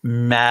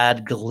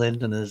mad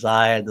glint in his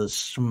eye, the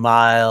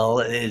smile.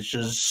 It's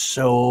just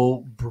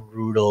so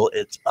brutal.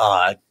 It's,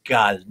 God,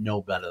 it's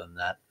no better than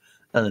that.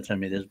 Doesn't tell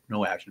me there's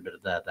no action bit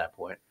at that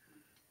point.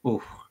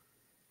 Oof.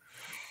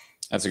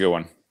 That's a good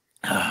one.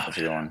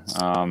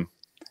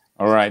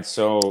 All right,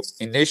 so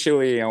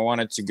initially I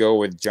wanted to go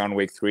with John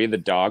Wick 3, the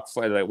dog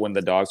fight, when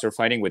the dogs are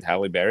fighting with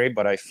Halle Berry,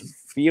 but I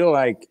feel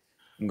like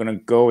I'm gonna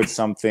go with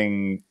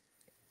something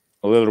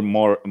a little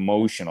more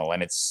emotional,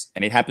 and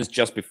it happens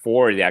just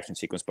before the action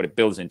sequence, but it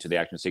builds into the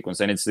action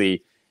sequence, and it's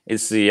the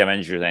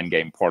Avengers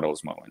Endgame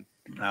Portals moment.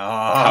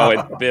 How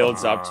it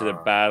builds up to the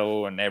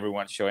battle and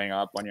everyone's showing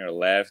up on your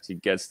left. He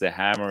gets the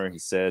hammer. He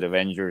said,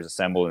 "Avengers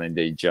assemble," and then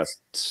they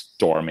just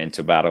storm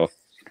into battle.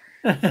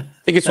 I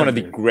think it's one of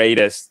the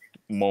greatest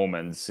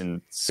moments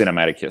in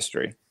cinematic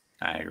history.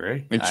 I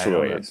agree. It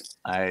truly is.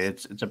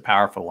 It's a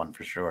powerful one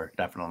for sure,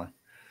 definitely.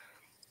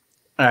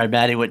 All right,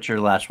 Matty, what's your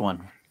last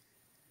one?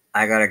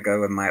 I gotta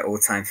go with my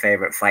all-time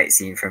favorite fight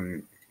scene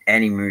from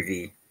any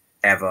movie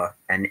ever,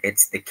 and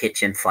it's the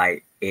kitchen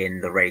fight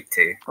in The Raid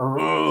 2.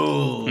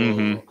 Oh,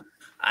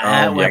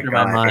 that went through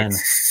my mind.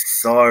 It's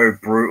so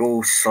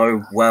brutal,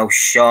 so well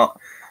shot.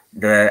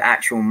 The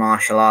actual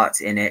martial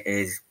arts in it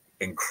is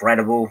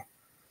incredible.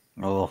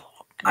 Oh,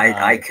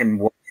 I can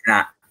watch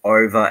that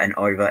over and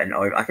over and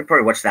over. I could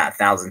probably watch that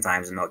 1,000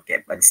 times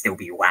and still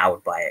be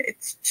wowed by it.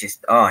 It's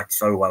just it's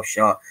so well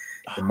shot.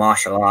 The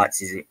martial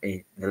arts is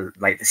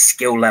the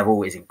skill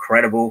level is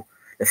incredible.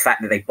 The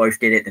fact that they both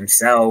did it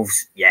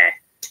themselves,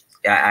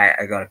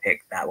 I gotta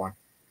pick that one.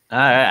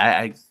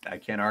 I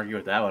can't argue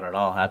with that one at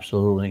all.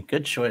 Absolutely,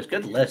 good choice,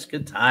 good list,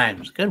 good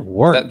times, good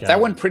work. That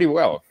went pretty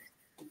well.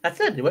 That's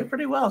it. It went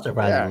pretty well,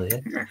 surprisingly.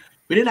 Yeah.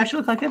 We didn't actually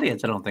look like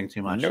idiots. I don't think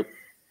too much. Nope.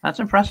 That's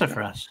impressive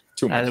for us.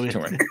 Too much.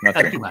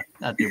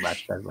 Not too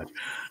much.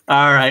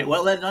 All right.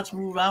 Well, let's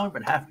move on. We're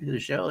about halfway through the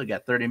show. We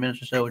got 30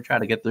 minutes or so. We'll try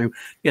to get through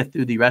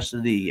the rest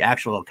of the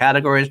actual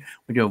categories.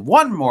 We do have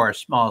one more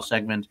small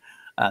segment.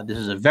 This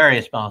is a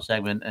very small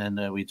segment,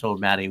 and we told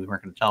Matty we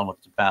weren't going to tell him what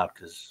it's about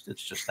because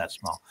it's just that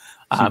small.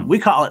 We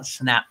call it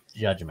Snap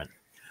Judgment.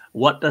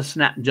 What does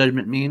Snap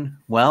Judgment mean?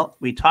 Well,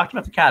 we talked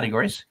about the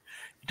categories.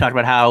 We talked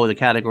about how the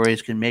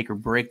categories can make or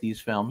break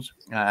these films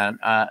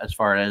as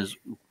far as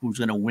who's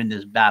going to win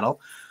this battle.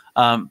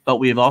 But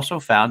we've also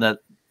found that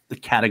the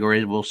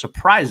categories will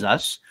surprise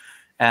us,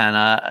 and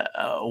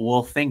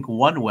we'll think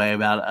one way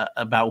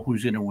about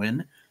who's going to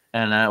win,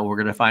 and we're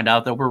going to find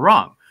out that we're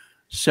wrong.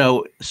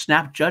 So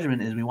Snap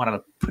Judgment is we want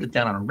to put it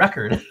down on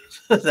record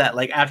so that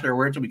like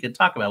afterwards we can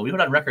talk about it. We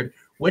put on record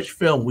which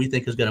film we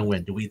think is going to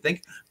win. Do we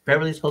think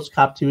Beverly Hills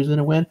Cop 2 is going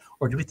to win,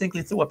 or do we think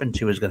Lethal Weapon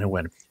 2 is going to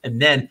win?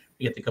 And then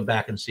we get to come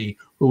back and see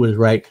who was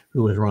right,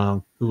 who was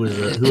wrong, who was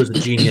a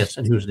genius,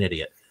 and who's an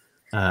idiot.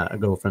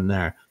 Go from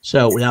there.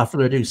 So without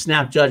further ado,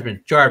 Snap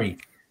Judgment. Jarvi,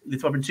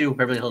 Lethal Weapon 2,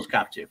 Beverly Hills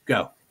Cop 2.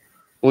 Go.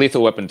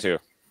 Lethal Weapon 2.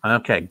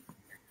 Okay.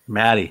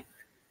 Matty.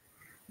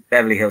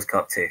 Beverly Hills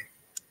Cop 2.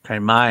 Okay,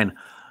 mine.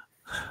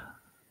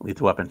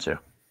 Lethal Weapon 2.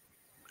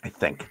 I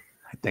think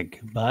think,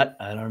 but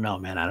I don't know,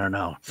 man. I don't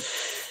know.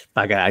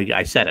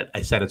 I said it.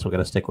 I said it, so we're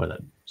going to stick with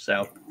it.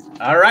 So,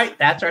 all right.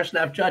 That's our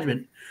snap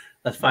judgment.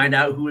 Let's find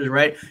out who is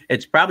right.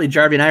 It's probably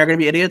Jarvi and I are going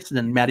to be idiots, and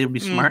then Matty will be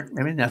smart.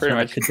 I mean, that's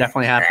what could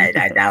definitely happen.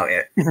 I doubt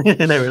it.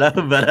 Never know,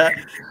 but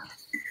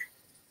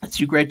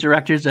two great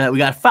directors. We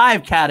got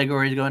 5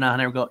 categories going on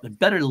here. We got the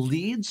better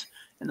leads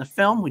in the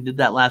film. We did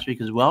that last week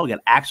as well. We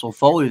got Axel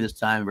Foley this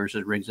time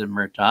versus Riggs and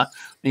Murtaugh.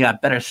 We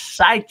got better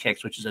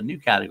sidekicks, which is a new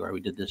category we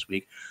did this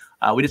week.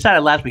 We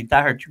decided last week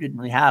Die Hard 2 didn't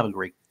really have a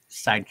great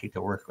sidekick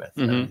to work with.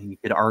 You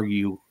could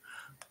argue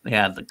they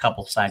had a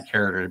couple side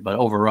characters, but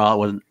overall it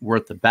wasn't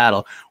worth the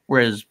battle.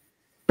 Whereas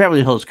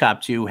Beverly Hills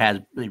Cop 2 has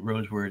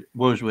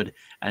Rosewood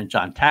and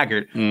John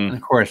Taggart. And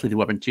of course, Lethal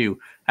Weapon 2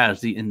 has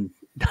the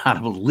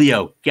indomitable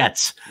Leo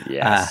Getz.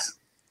 Yes.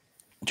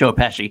 Joe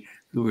Pesci,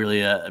 who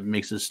really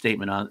makes his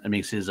statement on,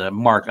 makes his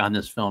mark on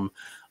this film.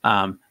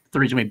 3 is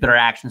going to be better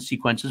action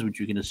sequences, which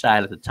you can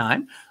decide at the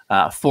time.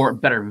 4,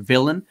 better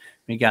villain.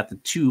 We got the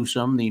 2,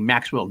 the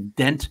Maxwell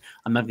Dent.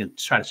 I'm not going to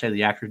try to say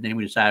the actor's name.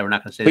 We decided we're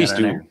not going to say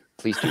that.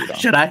 Please do.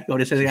 Should I go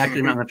to say the actor's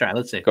name? I'm going to try.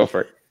 Let's see. Go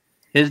for it.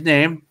 His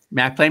name,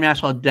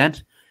 Maxwell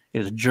Dent,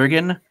 is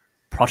Jürgen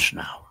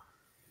Prochnow.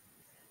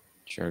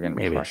 Jürgen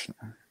Prochnow.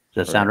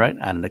 Does that sound right?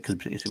 I don't know.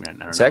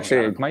 It's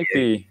actually, it might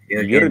be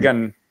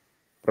Jürgen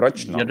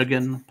Prochnow.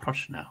 Jürgen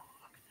Prochnow.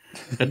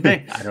 Could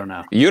be. I don't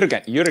know.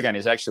 Jürgen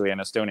is actually an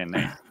Estonian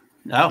name.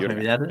 Oh,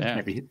 maybe that is. Yeah.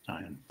 Maybe he's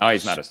Italian. Oh,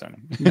 he's not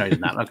Estonian. No, he's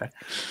not. Okay.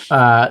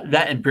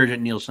 That and Birgit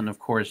Nielsen, of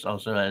course,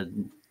 also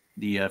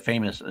the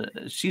famous.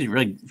 She's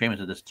really famous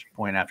at this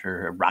point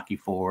after Rocky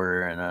IV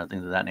and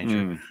things of that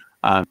nature.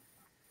 Of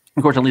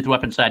course, on Lethal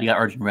Weapon side, you got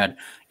Arjun Red,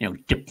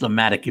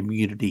 diplomatic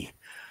immunity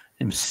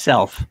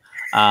himself.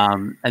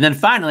 And then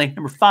finally,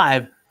 number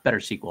 5, better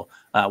sequel.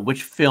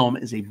 Which film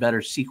is a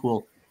better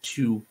sequel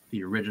to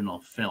the original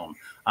film?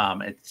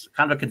 It's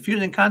kind of a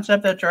confusing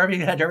concept that Jarvi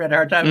had a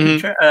hard time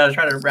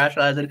trying to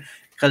rationalize it,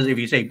 because if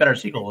you say better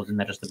sequel, isn't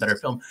that just a better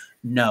film?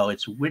 No,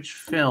 it's which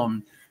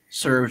film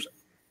serves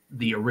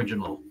the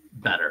original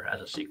better as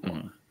a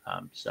sequel.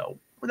 So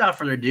without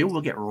further ado,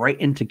 we'll get right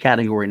into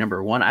category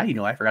number 1.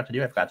 I forgot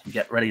to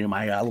get ready to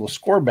my little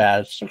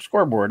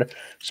scoreboard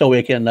so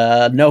we can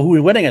know who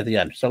is winning at the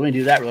end. So let me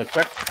do that real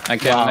quick. I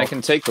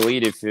can take the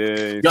lead if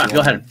you go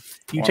ahead.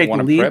 You take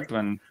the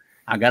lead.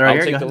 I got it right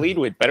here. I'll take the lead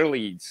with better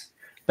leads.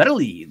 Better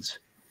leads.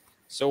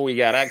 So we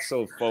got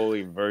Axel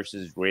Foley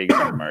versus Riggs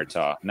and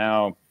Murtaugh.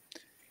 Now,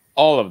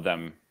 all of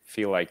them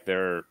feel like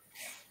they're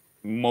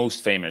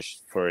most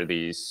famous for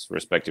these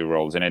respective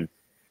roles, and it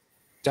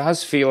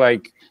does feel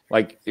like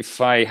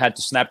if I had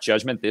to snap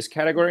judgment this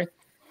category,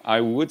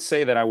 I would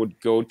say that I would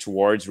go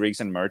towards Riggs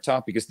and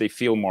Murtaugh because they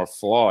feel more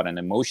flawed and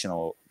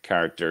emotional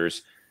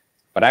characters.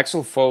 But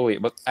Axel Foley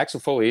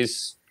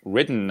is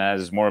written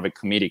as more of a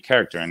comedic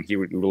character, and he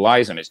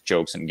relies on his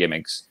jokes and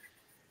gimmicks.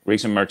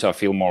 Riggs and Murtaugh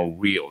feel more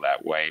real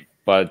that way.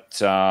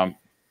 But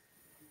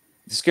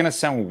it's going to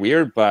sound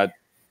weird, but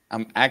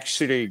I'm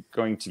actually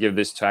going to give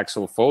this to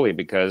Axel Foley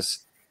because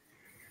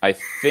I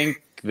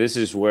think this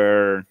is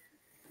where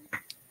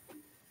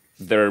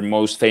their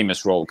most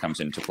famous role comes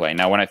into play.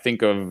 Now, when I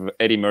think of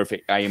Eddie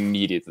Murphy, I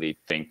immediately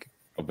think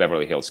of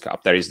Beverly Hills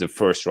Cop. That is the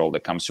first role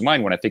that comes to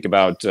mind. When I think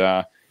about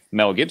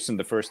Mel Gibson,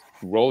 the first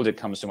role that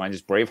comes to mind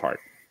is Braveheart.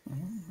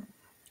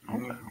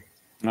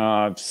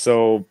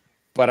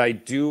 But I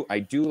do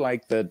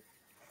like that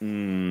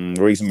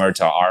Riggs and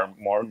Murtaugh are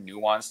more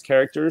nuanced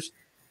characters.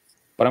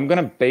 But I'm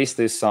gonna base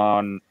this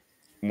on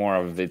more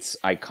of its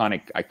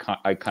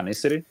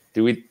iconicity.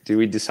 Do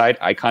we decide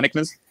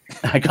iconicness?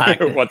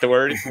 Iconic. What the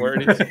word is?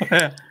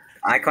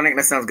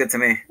 Iconicness sounds good to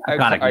me.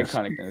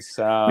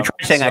 Iconicness. We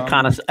tried saying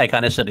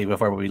iconicity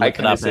before we looked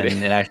it up,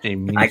 and it actually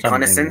means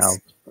iconicence.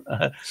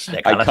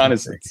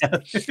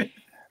 Iconicence.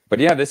 But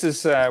yeah, this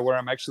is where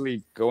I'm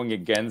actually going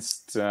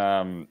against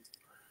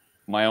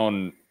my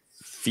own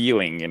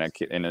feeling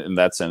in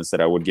that sense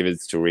that I would give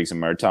it to Riggs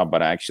and Murtaugh,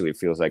 but actually it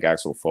feels like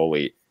Axel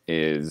Foley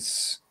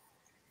is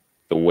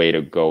the way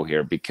to go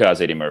here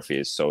because Eddie Murphy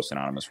is so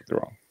synonymous with the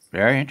role.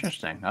 Very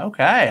interesting.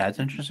 Okay, that's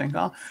interesting.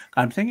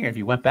 I'm thinking if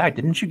you went back,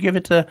 didn't you give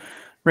it to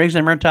Riggs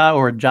and Murtaugh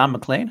or John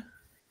McClane?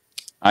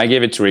 I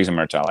gave it to Riggs and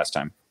Murtaugh last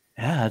time.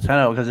 Yeah, it's kind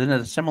of because in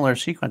a similar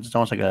sequence, it's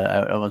almost like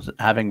almost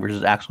having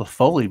versus Axel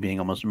Foley being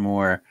almost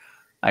more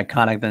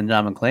iconic than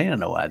John McClane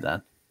in a way.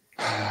 Then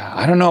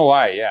I don't know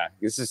why. Yeah,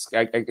 this is.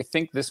 I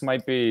think this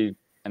might be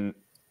an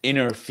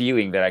inner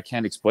feeling that I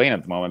can't explain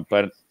at the moment,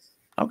 but.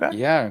 Okay.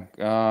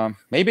 Yeah.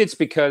 Maybe it's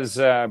because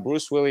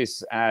Bruce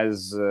Willis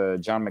as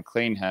John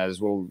McClane has,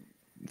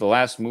 the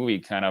last movie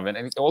kind of,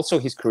 and also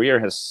his career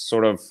has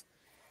sort of,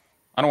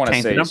 I don't want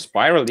to say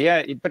spiraled.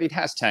 Yeah, but it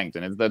has tanked,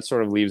 and that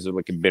sort of leaves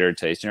like a bitter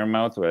taste in your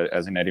mouth.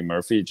 As in Eddie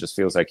Murphy, it just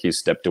feels like he's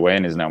stepped away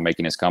and is now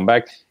making his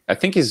comeback. I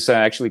think he's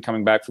actually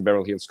coming back for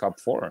Beverly Hills Cop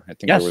 4. I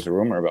think there was a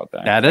rumor about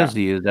that. That is,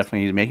 he is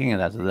definitely making it.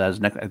 That's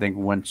next. I think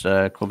once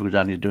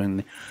Kulbujani is doing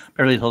the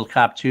Beverly Hills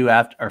Cop 2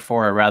 after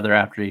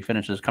he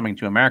finishes Coming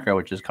to America,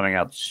 which is coming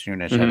out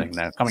soonish. I think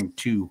now Coming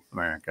to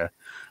America.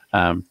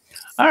 All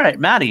right,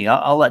 Matty,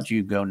 I'll let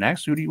you go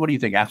next. What do you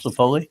think, Axel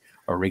Foley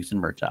or Riggs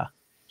and Murtaugh?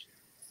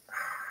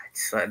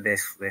 So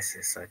this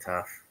is so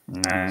tough.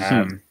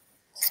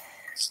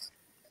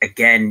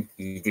 Again,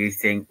 you do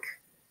think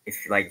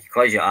if like you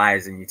close your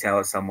eyes and you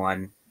tell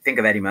someone, think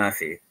of Eddie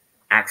Murphy.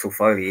 Axel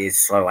Foley is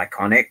so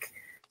iconic.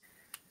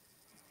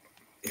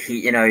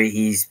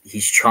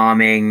 He's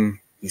charming,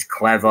 he's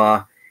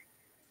clever,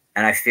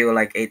 and I feel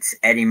like it's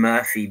Eddie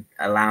Murphy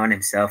allowing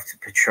himself to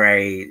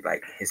portray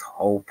like his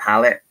whole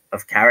palette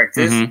of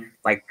characters,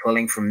 like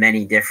pulling from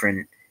many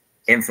different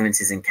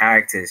influences and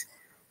characters.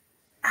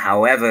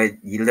 However,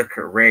 you look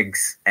at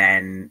Riggs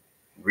and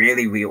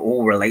really we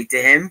all relate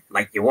to him.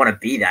 Like you want to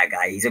be that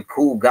guy. He's a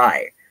cool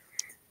guy.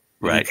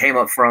 Right. He came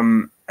up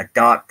from a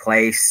dark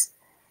place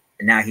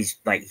and now he's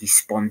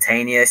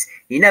spontaneous.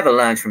 He never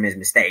learns from his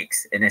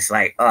mistakes. And it's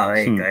like, oh,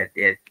 there you go.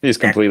 Yeah, he's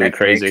completely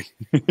crazy.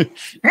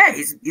 Yeah,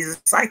 he's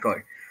a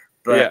psycho.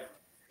 But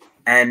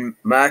and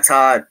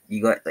Murtaugh,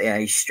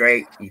 he's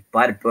straight, he's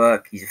by the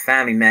book, he's a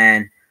family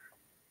man.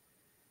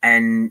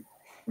 And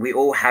we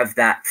all have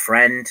that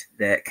friend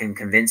that can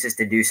convince us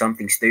to do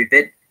something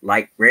stupid,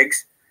 like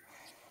Riggs.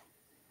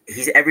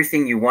 He's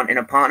everything you want in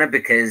a partner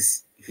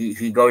because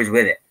he goes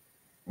with it,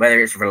 whether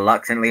it's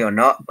reluctantly or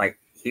not. Like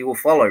he will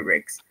follow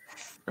Riggs,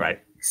 right?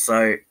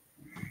 So,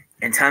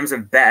 in terms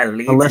of better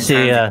leads,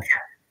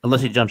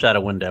 unless he jumps out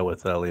a window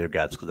with Leo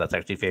Guts, because that's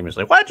actually famous.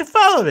 Like, why'd you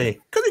follow me?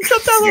 Because he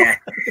jumped out.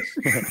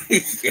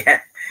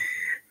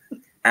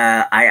 Yeah.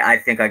 I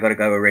think I got to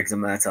go with Riggs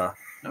and Murtaugh.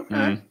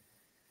 Okay.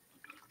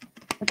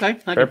 Okay,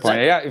 fair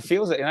point. Yeah, it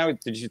feels.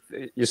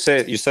 You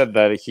said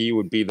that he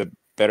would be the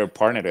better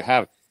partner to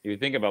have. If you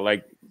think about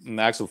like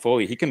Axel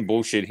Foley, he can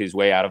bullshit his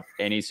way out of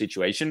any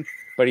situation,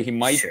 but he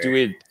might do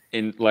it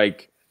in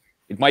like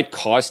it might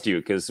cost you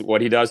because what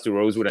he does to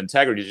Rosewood and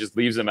Taggart, he just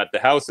leaves them at the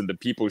house and the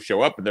people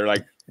show up and they're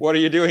like, "What are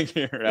you doing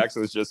here?"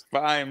 Axel's just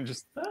fine, I'm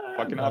just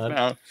fucking off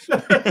now.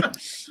 And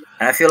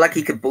I feel like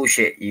he could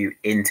bullshit you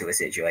into a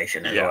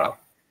situation as well.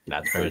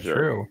 That's very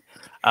true.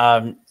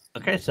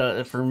 Okay,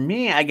 so for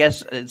me, I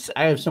guess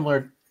I have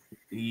similar.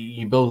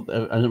 You both.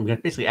 I'm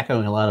basically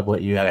echoing a lot of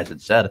what you guys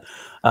had said.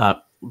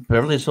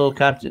 Beverly Hills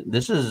Cop.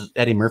 This is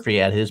Eddie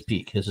Murphy at his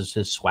peak. This is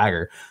his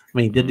swagger. I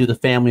mean, he did do the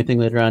family thing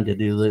later on. Did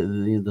do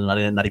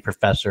the nutty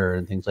professor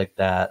and things like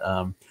that.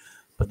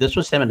 But this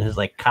was him and his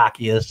like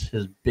cockiest,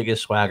 his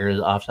biggest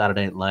swagger off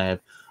Saturday Night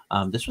Live.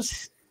 This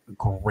was a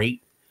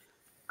great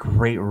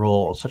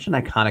role. Such an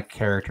iconic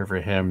character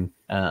for him.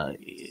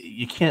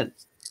 You can't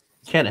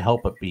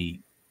help but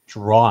be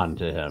drawn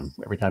to him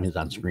every time he's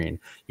on screen.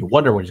 You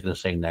wonder what he's going to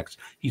say next.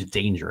 He's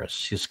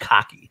dangerous. He's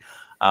cocky.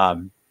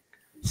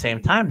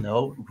 Same time,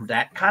 though,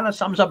 that kind of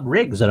sums up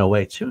Riggs in a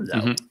way, too,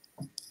 though.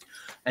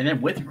 And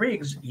then with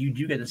Riggs, you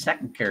do get the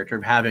second character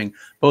of having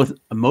both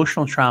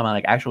emotional trauma,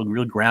 like actual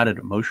real grounded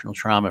emotional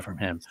trauma from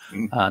him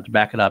to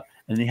back it up.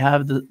 And you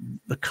have the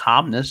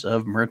calmness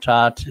of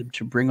Murtaugh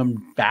to bring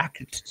him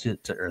back to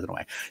Earth in a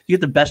way. You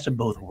get the best of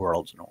both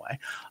worlds in a way.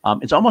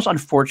 It's almost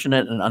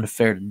unfortunate and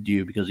unfair to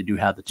do because you do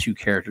have the two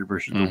characters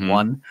versus the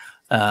one.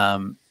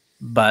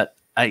 But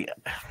I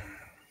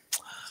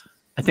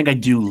think I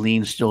do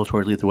lean still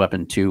towards Lethal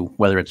Weapon 2,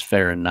 whether it's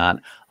fair or not.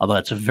 Although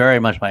it's very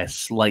much by a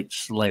slight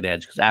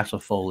edge because Axel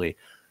Foley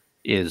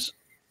is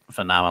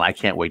phenomenal. I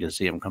can't wait to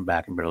see him come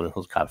back in Beverly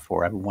Hills Cop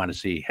 4. I want to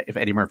see if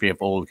Eddie Murphy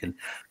of old can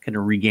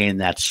regain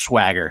that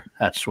swagger,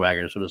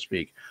 so to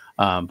speak.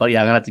 But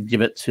yeah, I'm gonna have to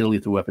give it to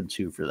Lethal Weapon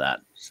 2 for that.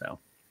 So,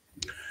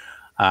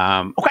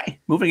 okay,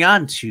 moving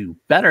on to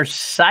better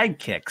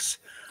sidekicks.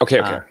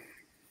 Okay.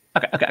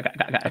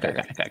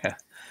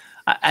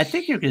 I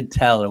think you can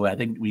tell the way. I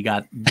think we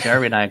got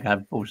Jarvi and I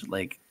got both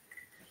like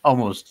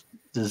almost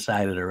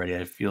decided already.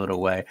 I feel it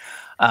away,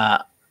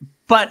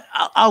 but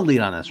I'll lead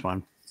on this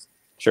one.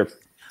 Sure.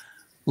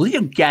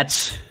 Leo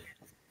Getz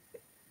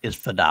is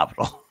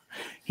phenomenal.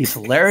 He's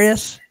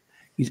hilarious.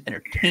 He's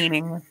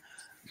entertaining.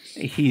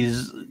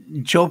 He's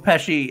Joe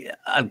Pesci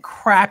on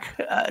crack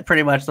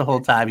pretty much the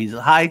whole time. He's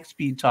a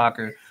high-speed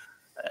talker.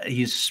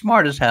 He's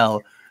smart as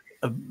hell.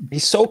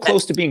 He's so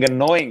close to being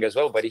annoying as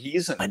well, but he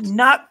isn't. But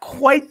not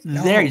quite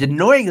there. He's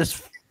annoying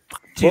as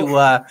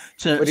to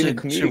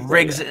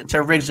Riggs and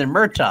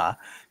Murtaugh.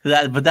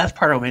 But that's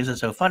part of what makes it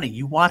so funny.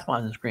 You want him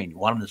on the screen. You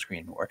want him on the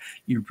screen more.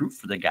 You root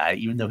for the guy,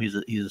 even though he's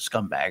a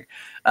scumbag.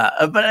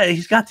 But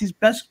he's got these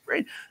best.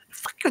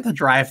 Fuck you at the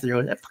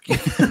drive-thru. Fuck you.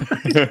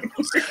 Fuck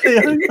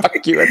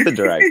you at the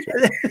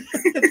drive-thru.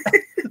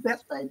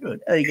 That's what I do.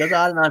 And he goes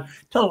on and on,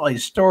 tells all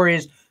these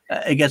stories.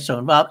 He gets so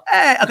involved.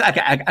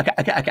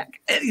 Okay.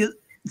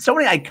 So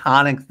many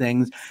iconic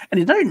things, and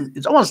he's not even.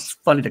 It's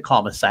almost funny to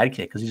call him a sidekick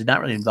because he's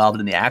not really involved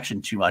in the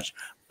action too much.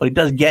 But he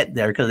does get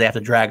there because they have to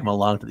drag him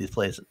along to these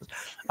places.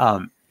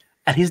 And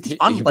he's the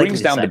he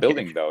brings down the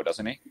building, though,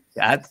 doesn't he?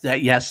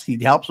 Yes,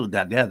 he helps with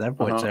that. Yeah, at that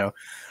point. So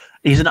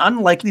he's an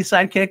unlikely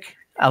sidekick.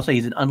 I'll say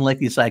he's an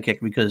unlikely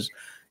sidekick because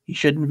he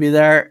shouldn't be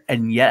there,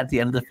 and yet at the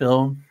end of the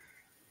film,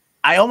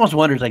 I almost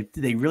wonder, like,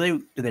 did they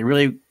really?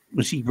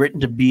 Was he written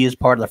to be as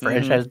part of the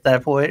franchise at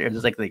that point, or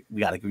just like we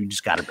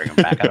just got to bring him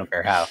back? I don't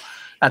care how.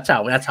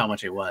 That's how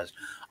much it was.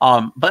 But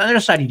on the other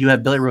side, you do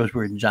have Billy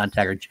Rosewood and John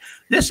Taggart.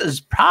 This is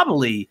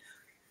probably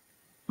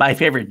my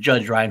favorite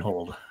Judge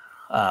Reinhold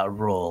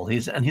role.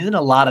 He's in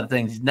a lot of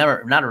things. He's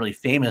not really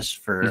famous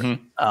for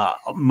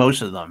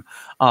most of them.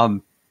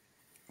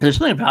 There's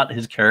something about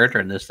his character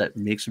in this that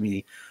makes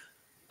me.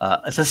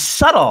 It's a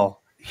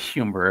subtle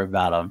humor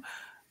about him.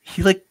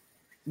 He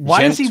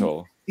why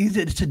gentle. does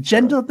he? It's a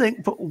gentle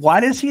thing, but why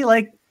does he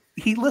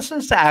He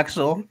listens to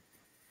Axel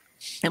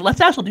and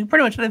lets Axel do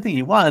pretty much anything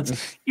he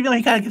wants, even though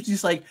he kind of gives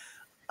these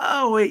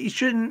oh wait, you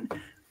shouldn't.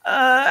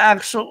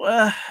 Axel,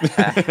 all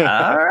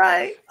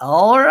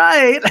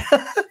right.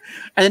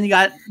 And then you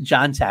got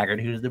John Taggart,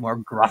 who's the more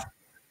gruff,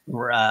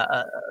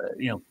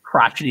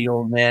 crotchety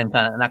old man,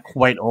 kind of not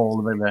quite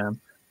old, but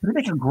they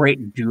make a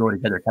great duo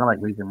together, kind of like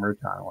Reese and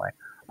Murtaugh in a way.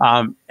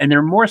 And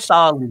they're more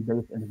solidly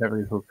based in the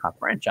Beverly Hills Cop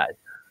franchise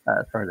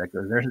as far as that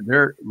goes.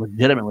 They're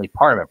legitimately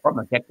part of it from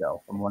the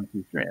get-go, from 1,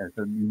 2, 3.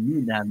 So you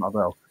need them,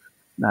 although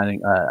I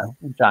think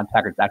John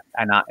Taggart's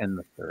actually not in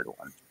the third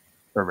one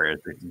for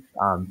various reasons.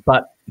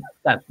 But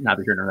that's not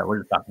the here nor there. We're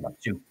just talking about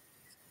 2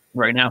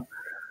 right now.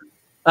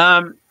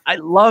 I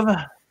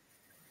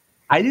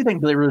do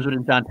think Billy Rosewood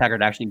and John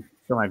Taggart actually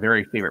some of my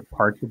very favorite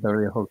parts of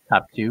Beverly Hills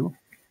Cop 2.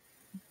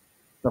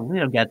 But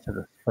Leo Getz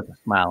puts a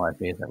smile on my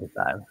face every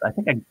time. I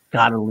think I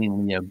gotta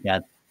lean Leo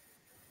Getz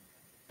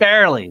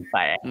barely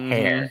by a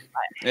hair.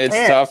 It's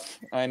tough.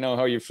 I know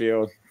how you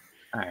feel.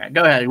 All right,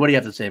 go ahead. What do you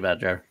have to say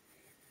about it,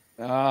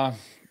 Jar?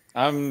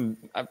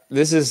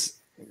 This is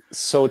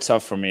so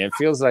tough for me. It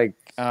feels like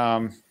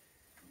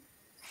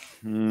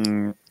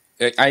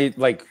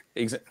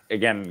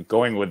again,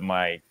 going with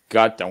my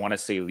gut, I want to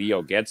say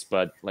Leo Getz,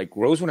 but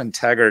Rosewood and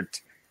Taggart,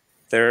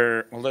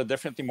 they're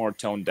definitely more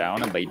toned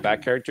down and laid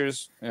back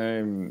characters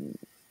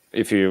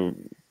if you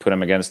put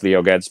them against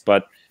Leo Getz,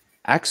 but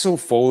Axel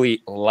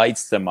Foley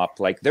lights them up.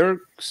 They're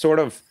sort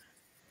of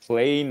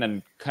plain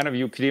and kind of,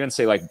 you could even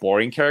say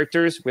boring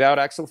characters without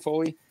Axel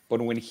Foley,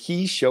 but when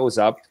he shows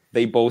up,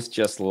 they both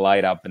just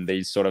light up and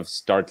they sort of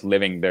start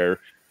living their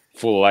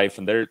full life,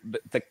 and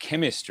the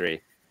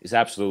chemistry is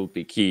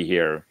absolutely key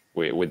here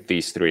with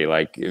these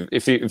 3.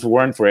 If it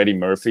weren't for Eddie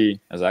Murphy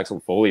as Axel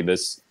Foley,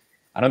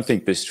 I don't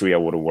think this trio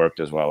would have worked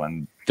as well.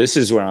 And this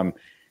is where I'm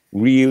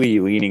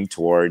really leaning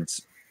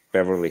towards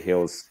Beverly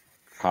Hills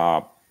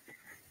Cop.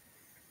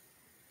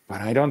 But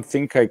I don't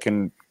think I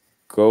can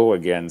go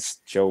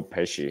against Joe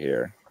Pesci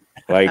here.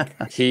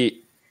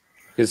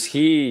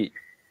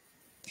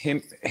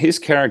 His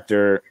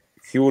character,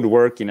 he would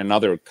work in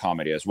another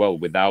comedy as well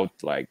without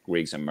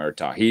Riggs and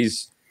Murtaugh.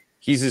 He's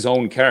his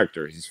own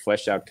character. He's a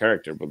fleshed out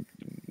character. But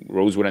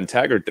Rosewood and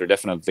Taggart, they're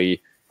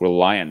definitely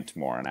reliant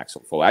more on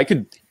Axel Foley. I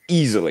could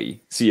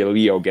easily see a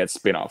Leo Getz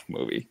spin-off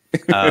movie.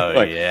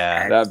 Oh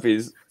yeah, that'd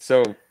be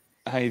so.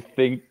 I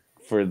think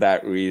for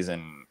that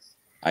reason,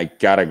 I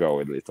gotta go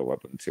with Lethal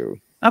Weapon 2.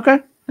 Okay,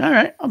 all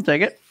right, I'll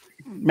take it.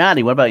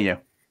 Matty, what about you?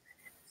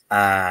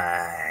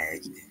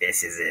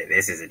 This is it.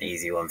 This is an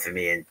easy one for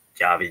me, and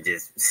Jarvi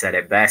just said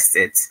it best.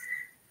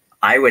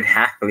 I would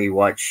happily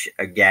watch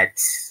a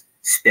Getz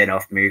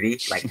spin-off movie,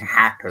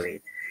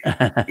 happily.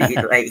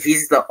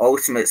 He's the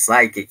ultimate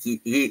psychic.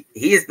 He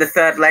is the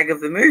third leg of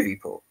the movie,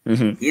 Paul.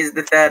 He is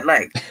the third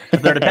leg. The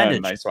third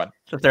appendage. Nice one.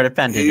 The third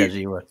appendage, as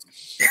you would.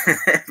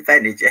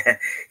 Appendage, yeah.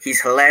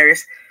 He's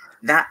hilarious.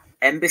 That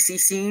embassy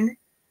scene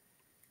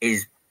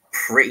is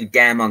pretty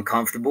damn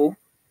uncomfortable,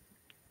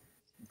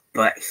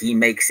 but he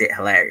makes it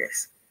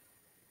hilarious.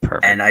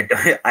 Perfect. And I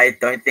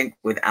don't think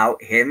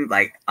without him,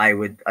 I'd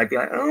be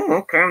oh,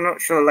 okay, I'm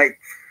not sure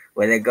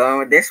where they're going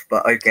with this,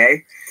 but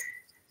okay.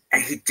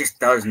 And he just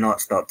does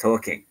not stop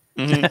talking,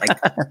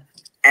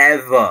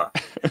 ever.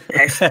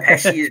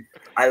 Pesci is.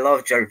 I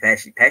love Joe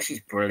Pesci.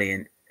 Pesci's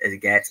brilliant as it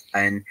gets,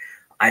 and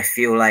I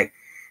feel like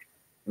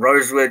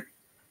Rosewood.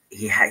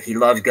 He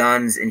loves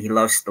guns and he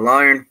loves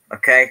Stallone.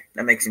 Okay,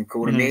 that makes him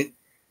cool to me.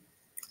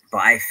 But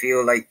I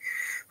feel like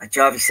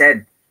Jarvi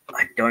said,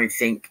 I don't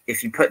think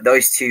if you put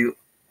those 2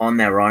 on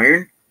their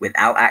own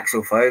without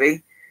Axel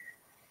Foley,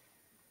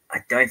 I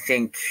don't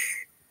think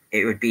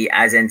it would be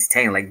as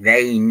entertaining.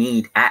 They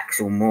need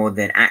Axel more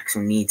than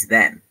Axel needs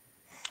them.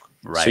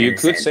 Right. So you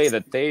could say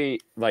that they,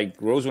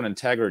 Rosewood and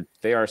Taggart,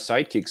 they are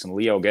sidekicks, and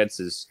Leo Getz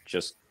is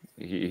just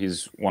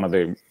he's one of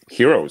the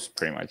heroes,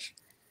 pretty much,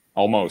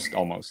 almost.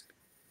 Almost.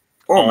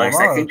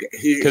 I think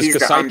he's the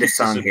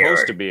undersung hero.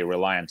 Supposed to be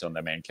reliant on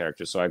the main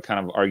character, so I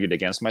kind of argued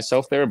against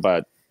myself there,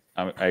 but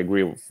I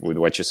agree with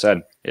what you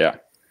said. Yeah.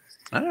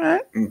 All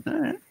right.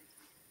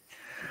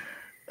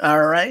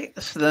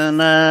 So then,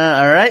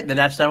 then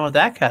that's done with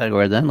that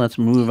category. Then let's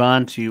move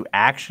on to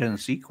action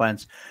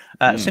sequence.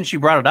 Since you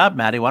brought it up,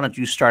 Matty, why don't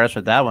you start us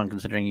with that one?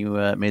 Considering you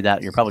made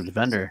that your public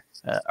defender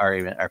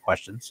our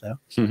question. So.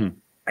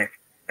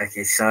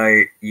 Okay,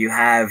 so you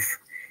have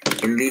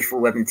in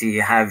Lethal Weapon 2,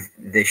 you have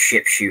the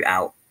ship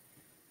shootout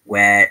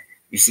where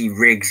you see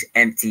Riggs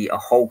empty a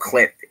whole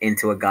clip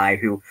into a guy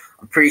who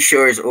I'm pretty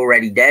sure is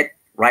already dead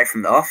right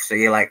from the off. So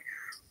you're like,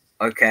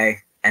 okay,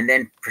 and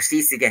then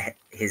proceeds to get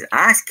his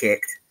ass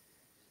kicked,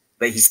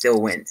 but he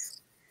still wins.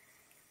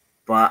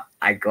 But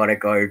I gotta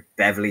go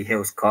Beverly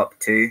Hills Cop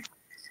 2,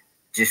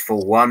 just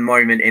for one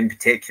moment in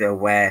particular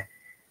where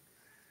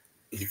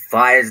he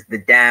fires the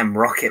damn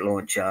rocket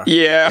launcher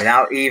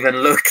without even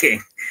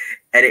looking,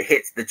 and it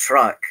hits the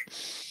truck,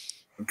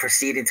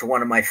 proceeding to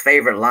one of my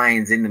favorite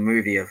lines in the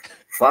movie of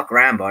 "Fuck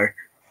Rambo."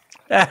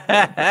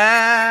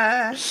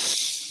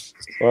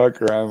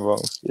 Fuck Rambo.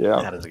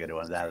 Yeah, that is a good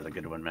one. That is a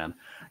good one, man.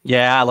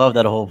 Yeah, I love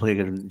that whole play.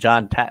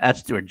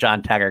 That's where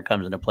John Taggart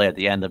comes into play at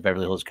the end of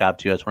Beverly Hills Cop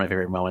 2. That's one of my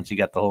favorite moments. You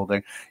got the whole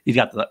thing. He's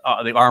got the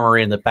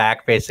armory in the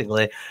back,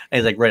 basically, and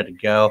he's like ready to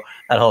go.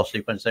 That whole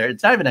sequence there.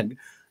 It's not even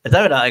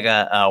like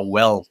a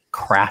well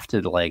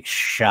crafted like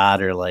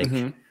shot or like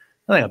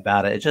nothing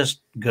about it. It's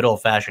just good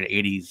old fashioned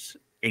 80s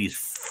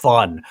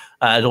fun.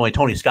 As only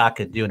Tony Scott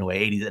could do in a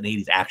way.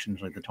 80s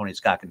actions like the Tony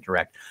Scott can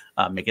direct,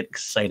 make it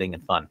exciting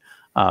and fun.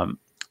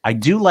 I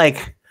do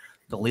like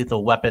the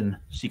Lethal Weapon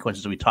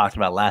sequences we talked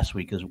about last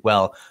week as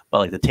well, but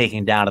like the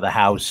taking down of the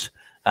house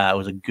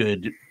was a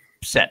good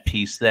set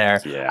piece there.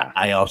 Yeah,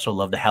 I also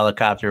love the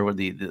helicopter with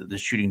the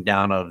shooting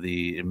down of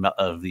the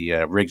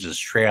Riggs's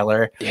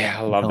trailer. Yeah,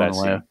 I love that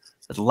scene.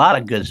 There's a lot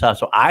of good stuff.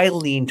 So I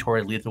lean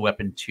toward Lethal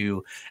Weapon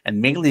 2,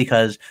 and mainly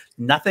because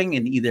nothing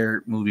in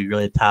either movie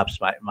really tops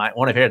my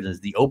one of my favorites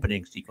is the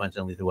opening sequence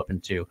in Lethal Weapon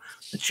 2.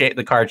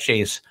 The car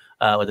chase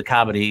with the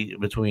comedy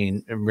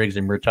between Riggs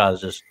and Murtaugh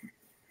is just.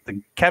 The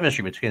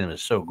chemistry between them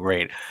is so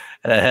great.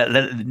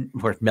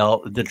 With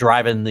Mel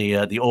driving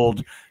the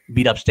old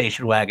beat up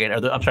station wagon,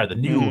 or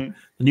the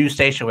new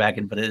station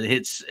wagon, but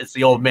it's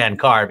the old man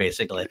car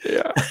basically.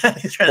 Yeah.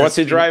 What's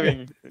he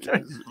driving?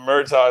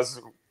 Murtaugh's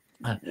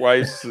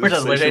wife's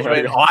station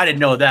wagon. Oh, I didn't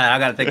know that. I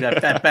got to take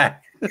that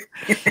back. That's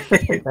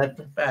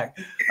the fact.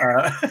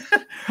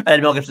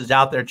 And Mel Gibson's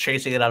out there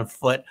chasing it on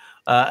foot.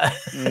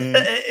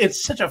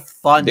 It's such a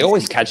fun. They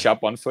always catch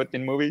up on foot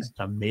in movies. It's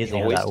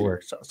amazing how that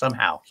works.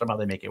 Somehow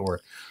they make it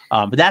work.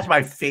 But that's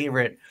my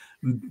favorite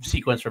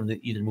sequence from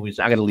either movies.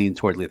 I'm gonna lean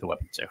toward Lethal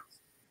Weapon 2.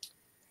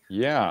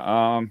 Yeah,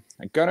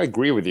 I gotta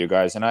agree with you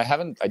guys, and I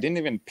didn't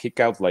even pick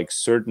out like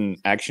certain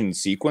action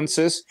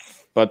sequences,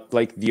 but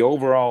like the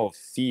overall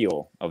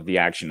feel of the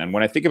action. And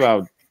when I think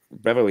about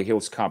Beverly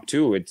Hills Cop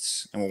 2,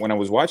 when I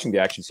was watching the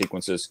action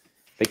sequences,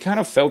 they kind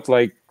of felt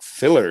like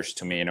fillers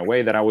to me in a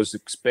way that I was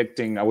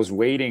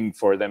waiting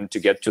for them to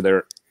get to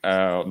their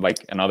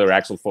like another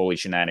Axel Foley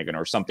shenanigan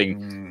or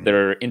something.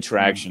 Their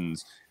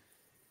interactions,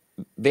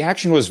 the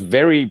action was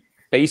very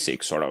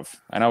basic, sort of,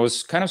 and I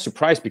was kind of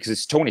surprised because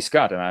it's Tony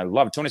Scott, and I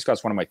love Tony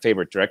Scott's one of my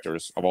favorite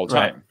directors of all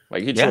time. Right.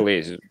 Like he truly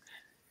is.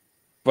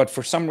 But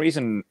for some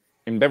reason,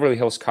 in Beverly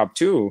Hills Cop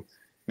 2,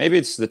 maybe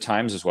it's the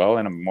times as well,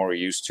 and I'm more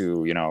used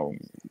to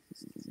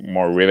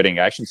more riveting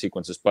action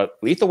sequences. But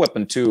Lethal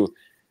Weapon 2.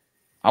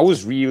 I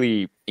was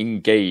really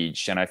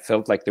engaged, and I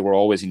felt like they were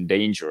always in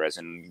danger, as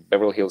in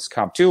Beverly Hills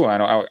Cop 2.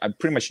 I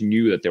pretty much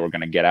knew that they were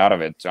going to get out of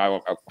it.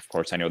 Of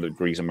course, I know that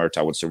Riggs and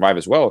Murtaugh would survive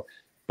as well,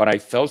 but I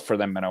felt for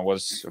them, and I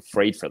was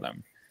afraid for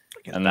them.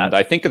 And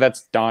I think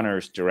that's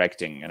Donner's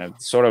directing, and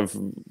it's sort of,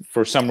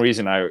 for some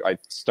reason, I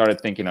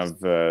started thinking of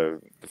the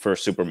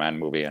first Superman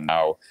movie, and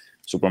how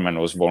Superman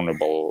was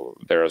vulnerable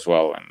there as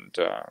well. And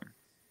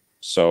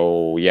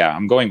so, yeah,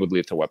 I'm going with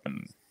Lethal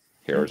Weapon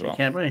here as well.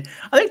 I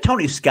think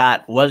Tony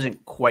Scott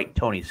wasn't quite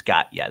Tony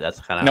Scott yet. That's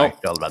kind of how I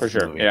felt about this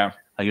movie. Yeah,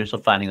 like you're still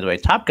finding his way.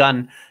 Top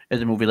Gun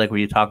is a movie like where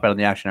you talk about in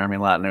the action army a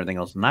lot and everything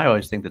else. And I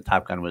always think that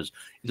Top Gun is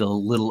a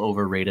little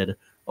overrated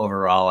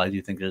overall. I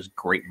do think there's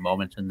great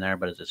moments in there,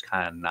 but it's just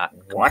kind of not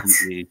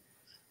completely.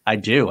 I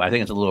do. I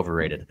think it's a little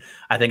overrated.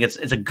 I think it's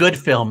a good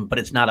film, but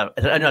it's not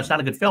a. No, it's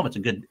not a good film. It's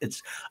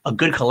a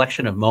good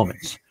collection of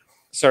moments.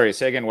 Sorry,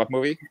 say again. What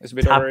movie is a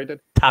bit overrated?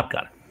 Top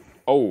Gun.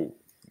 Oh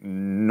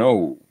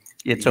no.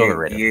 It's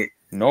overrated.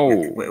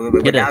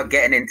 Without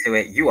getting into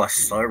it, you are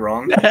so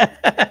wrong.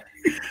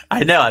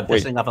 I know I'm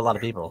pissing off a lot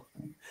of people,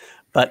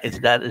 but it's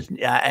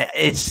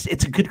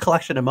a good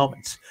collection of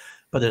moments.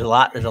 But there's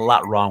a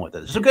lot wrong with it.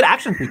 There's some good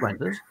action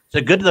sequences.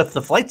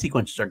 The flight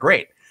sequences are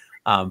great,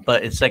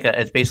 but it's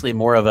basically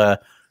more of a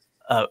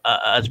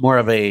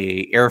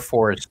Air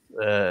Force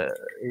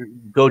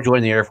go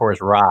join the Air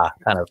Force raw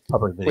kind of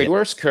public video. Wait,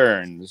 where's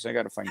Kearns? I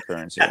gotta find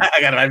Kearns here. I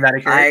gotta find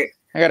Matty Kearns.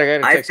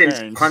 I've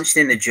been punched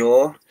in the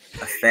jaw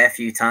a fair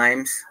few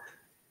times,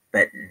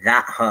 but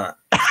that hurt.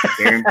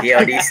 Hearing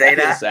PLD say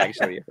that this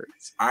actually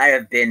hurts. I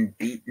have been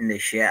beaten the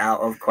shit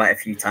out of quite a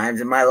few times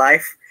in my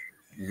life.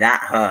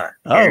 That hurt.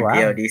 Hearing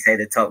PLD say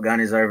the Top Gun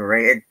is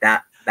overrated.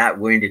 That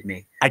wounded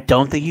me. I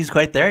don't think he's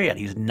quite there yet.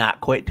 He's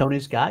not quite Tony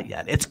Scott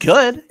yet. It's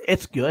good,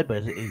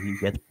 but he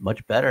gets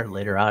much better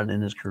later on in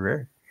his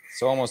career.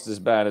 It's almost as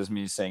bad as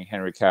me saying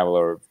Henry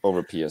Cavill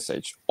over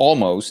PSH.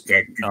 Almost. Yeah,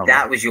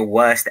 that was your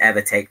worst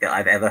ever take that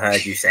I've ever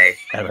heard you say.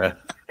 ever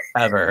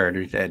heard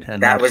you say.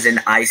 And that was an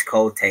ice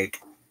cold take.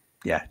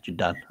 Yeah, you're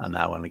done on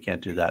that one. We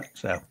can't do that.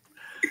 So,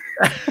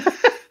 well,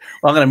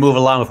 I'm going to move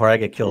along before I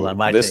get killed on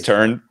my this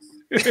turn.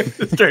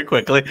 Very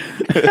quickly.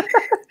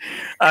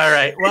 All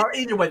right. Well,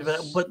 either way,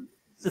 but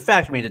the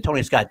fact remains that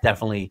Tony Scott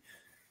definitely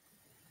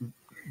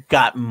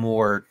got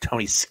more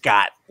Tony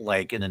Scott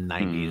like in the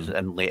 90s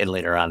and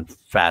later on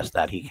fast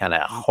that he kind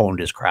of honed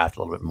his craft a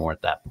little bit more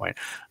at that point.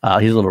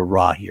 He's a little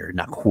raw here,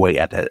 not quite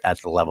at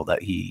the level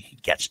that he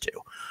gets to.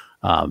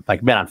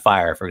 Like Men on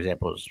Fire, for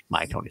example, is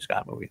my Tony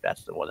Scott movie.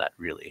 That's the one that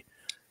really.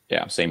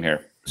 Yeah, same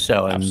here.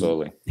 So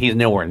absolutely, he's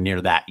nowhere near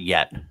that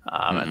yet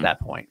at that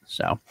point.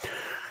 So,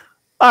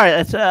 all right,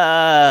 let's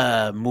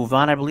move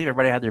on. I believe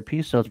everybody had their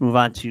piece, so let's move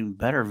on to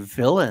better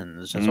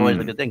villains. That's always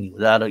a good thing.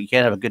 You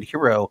can't have a good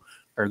hero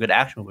or a good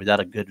action movie without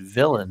a good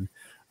villain.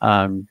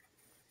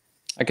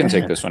 I can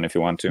take this one if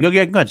you want to. Go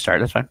ahead, start.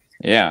 That's fine.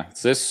 Yeah,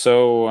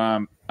 so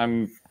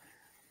I'm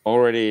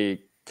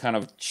already kind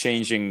of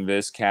changing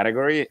this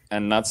category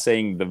and not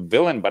saying the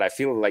villain, but I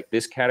feel like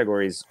this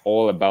category is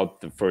all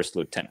about the first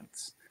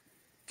lieutenants.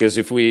 Because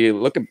if we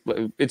look at,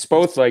 it's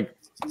both like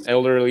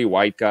elderly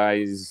white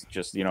guys,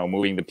 just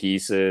moving the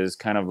pieces,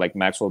 kind of like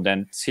Maxwell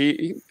Dent.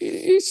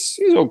 He's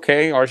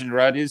okay. Arjun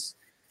Rudd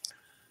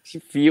he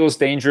feels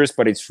dangerous,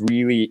 but it's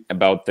really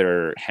about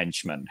their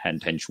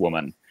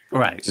henchwoman.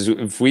 Right. So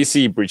if we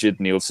see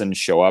Bridget Nielsen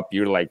show up,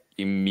 you're like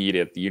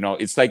immediate.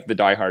 It's like the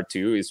Die Hard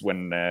 2 is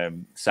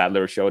when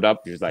Sadler showed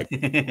up. You're like,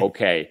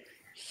 okay,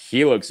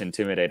 he looks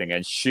intimidating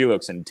and she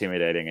looks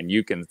intimidating, and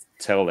you can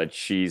tell that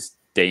she's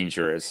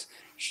dangerous.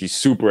 She's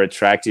super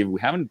attractive. We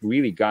haven't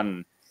really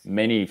gotten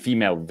many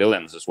female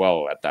villains as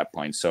well at that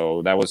point,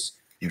 so that was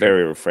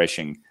very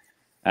refreshing.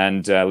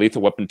 And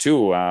Lethal Weapon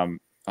 2.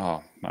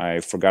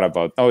 I forgot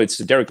about. Oh, it's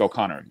Derek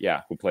O'Connor.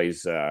 Yeah, who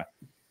plays the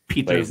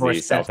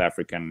South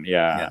African.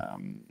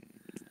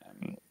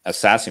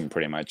 Assassin,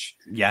 pretty much.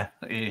 Yeah,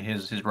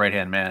 his right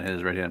hand man,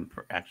 his right hand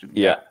action.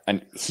 Yeah,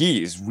 and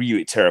he is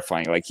really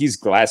terrifying. Like he's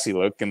glassy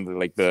look, and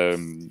like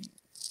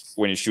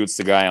when he shoots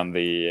the guy on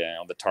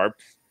the tarp.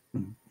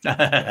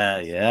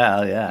 yeah,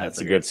 that's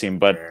a good scene.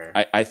 But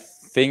I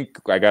think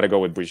I got to go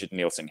with Bridget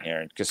Nielsen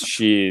here because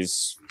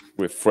she's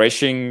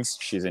refreshing,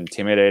 she's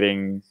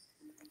intimidating,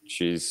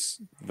 she's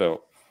the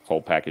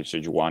whole package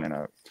that you want in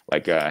a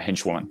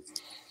henchwoman.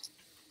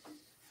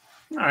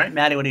 All right,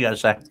 Matty, what do you got to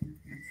say?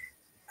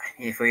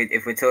 If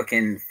we're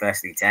talking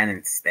first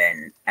lieutenants,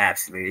 then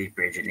absolutely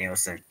Bridget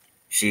Nielsen.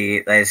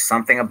 There's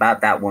something about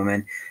that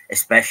woman,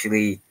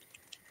 especially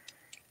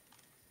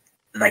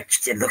like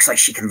it looks like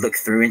she can look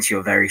through into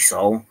your very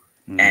soul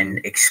and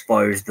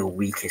expose the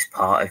weakest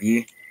part of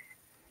you.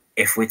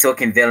 If we're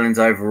talking villains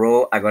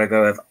overall, I gotta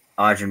go with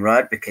Arjun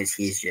Rudd because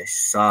he's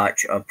just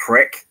such a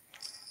prick.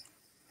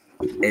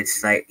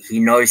 It's like he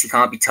knows he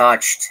can't be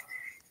touched,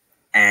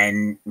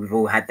 and we've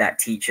all had that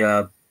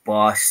teacher,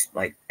 boss,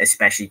 like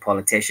especially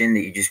politician,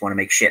 that you just want to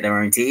make shit their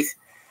own teeth.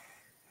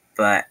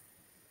 But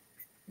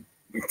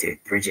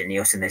dude, Bridget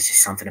Nielsen, there's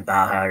just something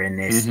about her in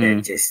this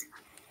that just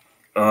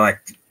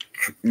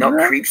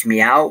creeps me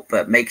out,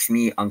 but makes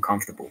me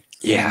uncomfortable.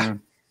 Yeah.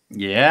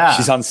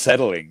 She's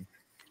unsettling.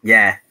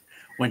 Yeah.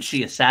 When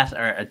she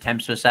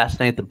attempts to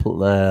assassinate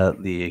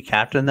the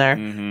captain there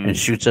and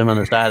shoots him on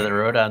the side of the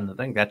road on the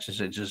thing, it's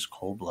just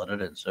cold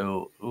blooded and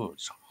so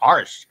it's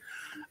harsh.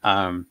 So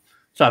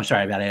I'm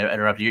sorry about it. I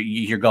interrupt you.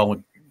 You're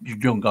going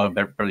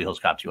Beverly Hills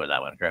Cop 2 on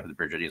that one, correct? With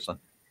Bridget Nielsen.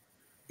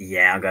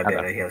 Yeah, I'll go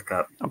Beverly Hills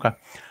Cop. Okay.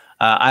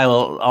 I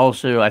will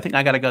also. I think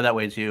I got to go that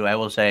way too. I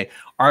will say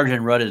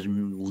Arjun Rudd is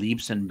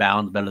leaps and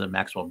bounds better than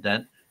Maxwell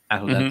Dent.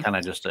 That's kind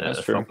of just a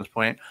focus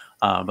point.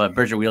 But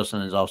Bridget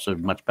Nielsen is also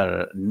much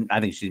better. I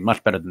think she's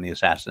much better than the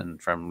assassin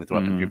from Lethal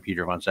Weapon.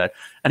 Peter once said,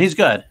 and he's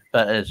good,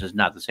 but it's just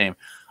not the same.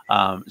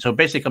 So it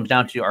basically comes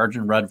down to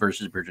Arjun Rudd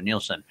versus Bridget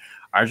Nielsen.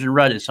 Arjun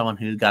Rudd is someone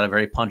who's got a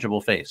very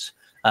punchable face.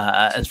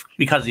 It's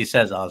because he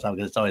says all the time,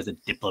 because it's always a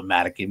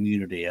diplomatic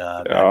immunity.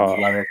 Love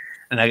it.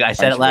 And I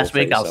said it last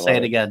week. I'll say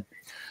it again.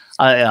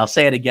 I'll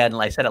say it again.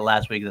 I said it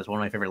last week. That's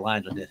one of my favorite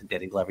lines on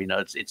Danny Glover.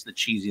 It's the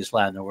cheesiest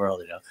line in the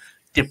world.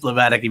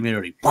 Diplomatic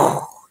immunity.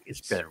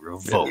 It's been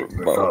revoked.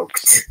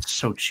 It's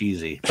so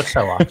cheesy, but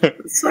so awesome.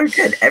 It's so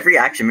good. Every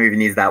action movie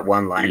needs that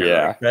one line.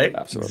 Yeah, right.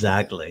 Absolutely.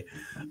 Exactly.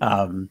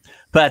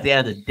 But at the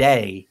end of the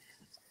day,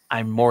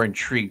 I'm more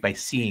intrigued by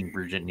seeing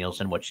Bridget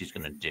Nielsen, what she's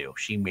going to do.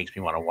 She makes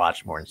me want to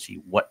watch more and see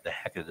what the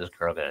heck is this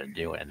girl going to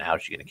do and how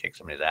she's going to kick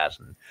somebody's ass.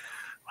 And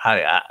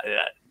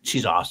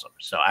she's awesome.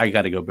 So I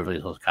got to go Beverly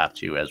Hills Cop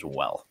 2 as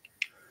well.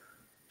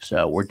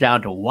 So we're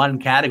down to one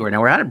category. Now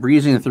we're kind of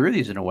breezing through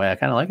these in a way. I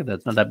kind of like it.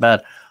 That's not that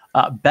bad.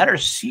 Better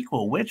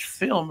sequel. Which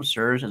film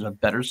serves as a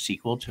better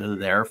sequel to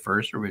their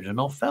first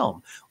original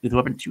film? Lethal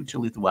Weapon 2 to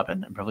Lethal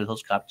Weapon and Beverly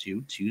Hills Cop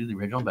 2 to the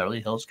original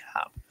Beverly Hills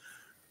Cop.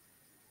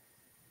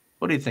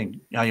 What do you think?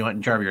 How you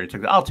went? Jarvi already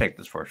took it. I'll take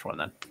this first one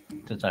then,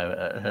 since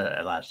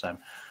I last time,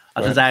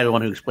 since I was the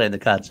one who explained the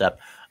concept.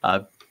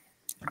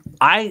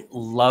 I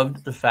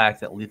loved the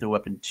fact that Lethal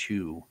Weapon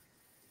 2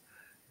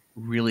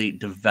 really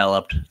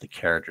developed the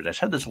characters. I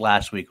said this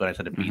last week when I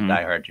said it beat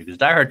Die Hard 2, because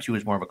Die Hard 2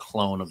 is more of a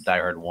clone of Die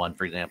Hard 1,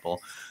 for example.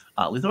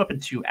 Lethal Weapon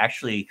 2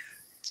 actually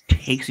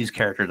takes these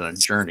characters on a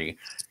journey.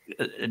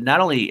 It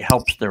not only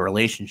helps their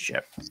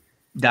relationship,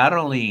 not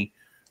only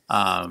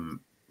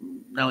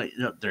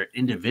their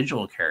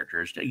individual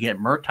characters, you get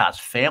Murtaugh's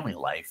family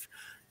life.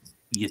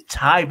 You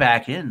tie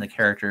back in the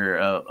character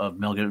of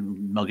Mel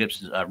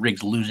Gibson's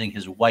Riggs losing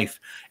his wife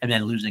and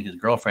then losing his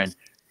girlfriend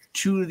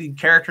to the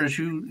characters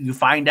who you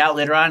find out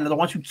later on are the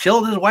ones who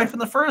killed his wife in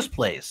the first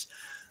place.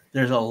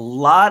 There's a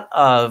lot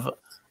of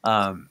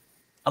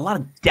a lot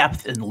of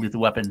depth in the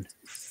Lethal Weapon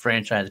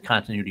franchise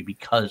continuity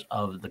because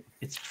of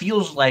it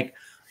feels like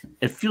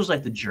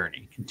the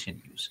journey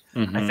continues.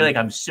 Mm-hmm. I feel like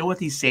I'm still with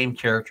these same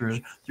characters.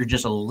 They're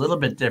just a little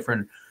bit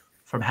different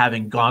from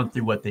having gone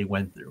through what they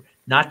went through.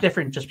 Not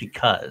different just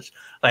because,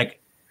 like,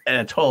 and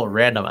a total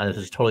random.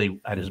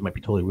 This might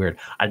be totally weird.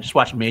 I just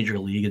watched Major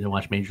League and then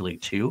watched Major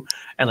League 2,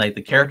 and like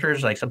the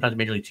characters, like sometimes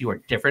Major League 2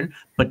 are different,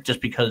 but just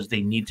because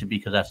they need to be,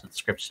 because that's what the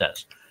script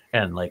says,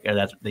 and like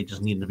they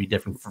just need to be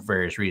different for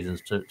various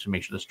reasons to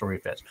make sure the story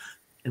fits.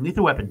 In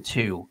Lethal Weapon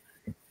 2,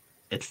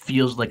 it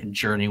feels like a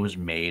journey was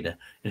made.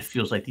 It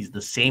feels like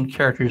the same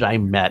characters I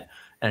met,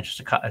 and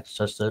it's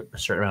just a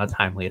certain amount of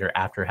time later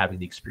after having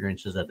the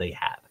experiences that they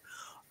had.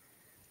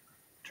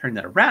 Turn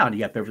that around, you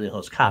got Beverly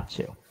Hills Cop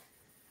 2.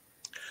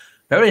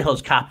 Beverly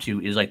Hills Cop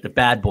 2 is like the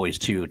Bad Boys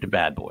 2 to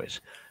Bad Boys.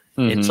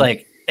 Mm-hmm. It's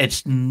like,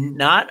 it's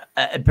not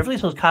Beverly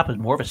Hills Cop is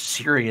more of a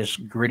serious,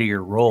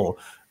 grittier role.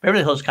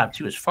 Beverly Hills Cop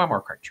 2 is far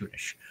more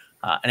cartoonish,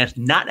 and it's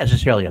not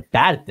necessarily a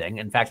bad thing.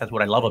 In fact, that's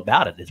what I love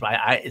about it.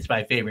 It's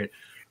my favorite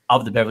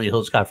of the Beverly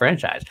Hills Cop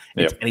franchise.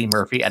 It's Eddie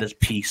Murphy at his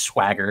peak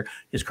swagger,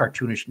 his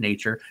cartoonish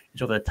nature.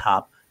 It's over the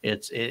top.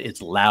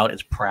 It's loud.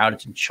 It's proud.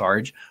 It's in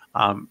charge.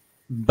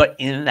 But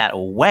in that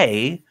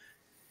way,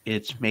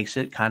 it makes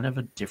it kind of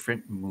a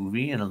different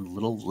movie and a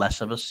little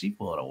less of a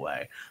sequel in a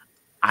way.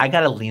 I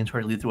got to lean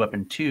toward Lethal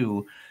Weapon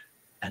 2,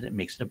 and it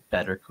makes it a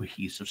better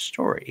cohesive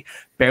story.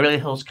 Beverly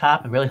Hills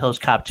Cop and Beverly Hills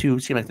Cop 2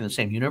 seem like they're in the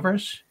same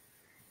universe,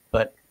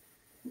 but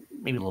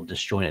maybe a little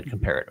disjointed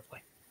comparatively.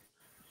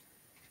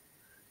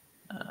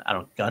 I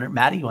don't, Gunner,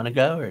 Matty, you want to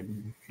go, or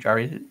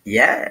Jarvi?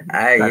 Yeah,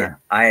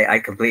 I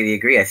completely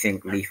agree. I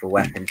think Lethal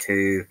Weapon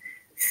 2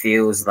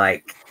 feels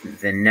like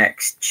the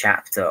next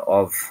chapter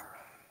of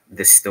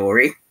the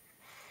story.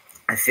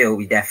 I feel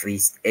we definitely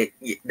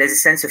there's a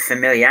sense of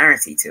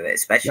familiarity to it,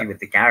 especially with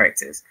the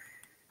characters.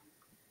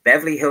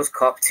 Beverly Hills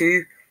Cop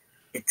 2,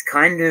 it's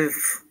kind of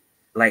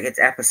like it's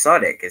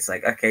episodic. It's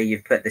like, okay,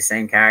 you've put the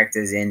same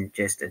characters in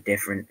just a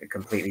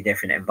completely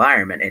different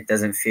environment. It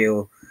doesn't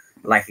feel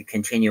like a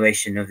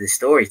continuation of the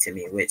story to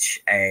me,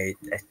 which a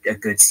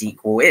good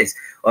sequel is.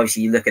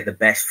 Obviously, you look at the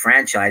best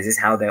franchises,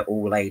 how they're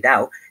all laid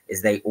out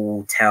is they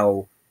all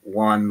tell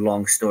one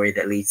long story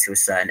that leads to a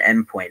certain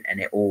endpoint,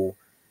 and it all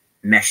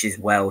meshes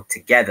well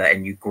together,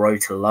 and you grow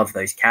to love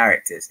those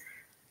characters.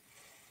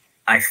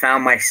 I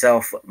found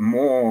myself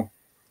more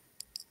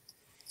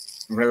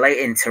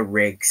relating to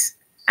Riggs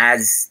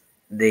as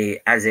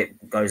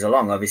it goes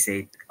along.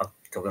 Obviously, I'll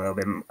talk a little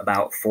bit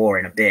about 4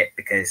 in a bit,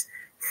 because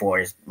 4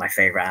 is my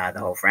favorite out of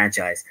the whole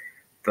franchise.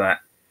 But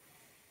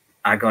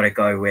I gotta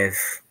go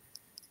with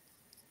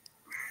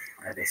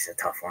this is a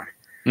tough one.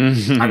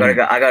 I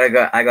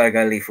gotta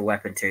go Lethal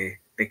Weapon 2,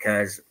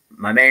 because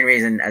my main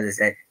reason, as I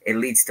said, it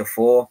leads to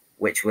 4,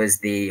 which was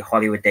the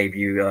Hollywood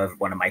debut of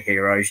one of my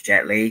heroes,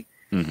 Jet Li.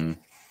 Mm-hmm.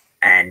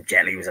 And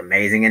Jet Li was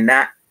amazing in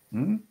that.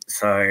 Mm-hmm.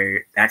 So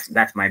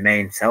that's my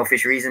main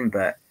selfish reason.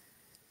 But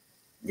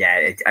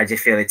yeah, I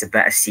just feel it's a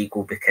better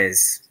sequel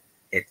because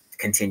it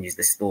continues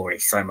the story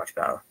so much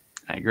better.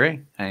 I agree.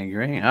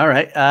 All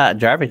right,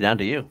 Jarvis, down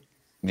to you.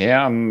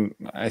 Yeah,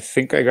 I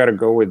think I got to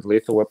go with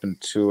Lethal Weapon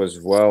 2 as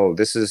well.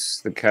 This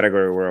is the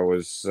category where I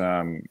was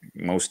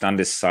most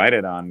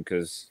undecided on,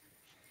 because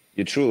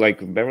you're true, like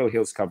Beverly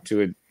Hills Cop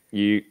 2,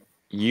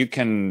 you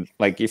can,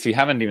 like, if you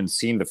haven't even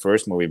seen the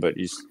first movie, but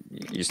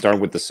you start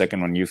with the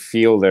second one, you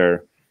feel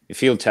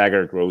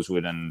Taggart,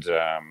 Rosewood, and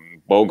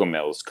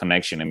Bogomil's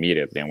connection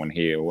immediately. And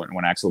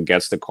when Axel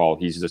gets the call,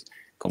 he's just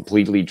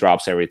completely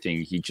drops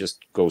everything. He just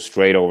goes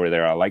straight over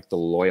there. I like the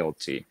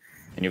loyalty,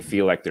 and you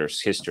feel like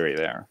there's history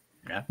there.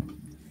 Yeah,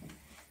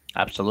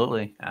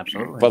 absolutely.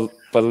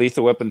 But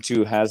Lethal Weapon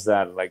 2 has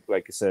that, like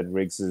I said,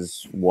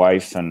 Riggs's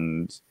wife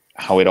and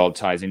how it all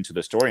ties into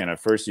the story. And at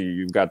first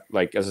you've got,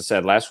 like, as I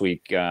said last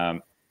week,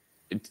 it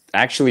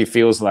actually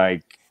feels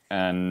like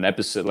an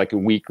episode, like a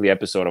weekly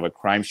episode of a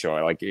crime show,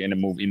 like in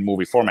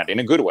movie format, in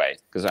a good way,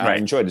 because I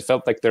enjoyed it. It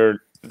felt like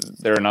they're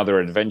another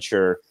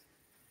adventure.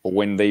 But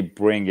when they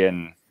bring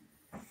in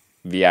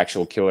the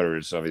actual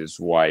killers of his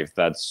wife,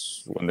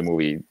 that's when the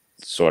movie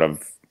sort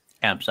of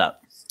amps up.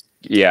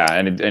 Yeah,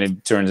 and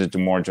it turns into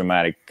more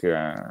dramatic movie.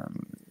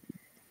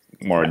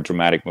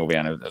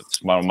 And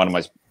it's one of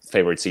my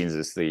favorite scenes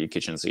is the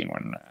kitchen scene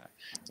when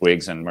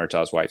Riggs and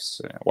Murtaugh's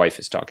wife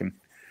is talking.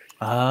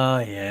 Oh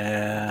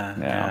yeah,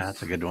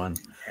 that's a good one.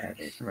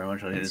 Very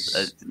much. You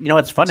know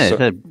what's funny?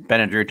 So,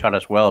 Ben and Drew taught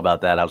us well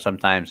about that. How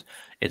sometimes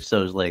it's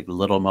those like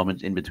little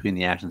moments in between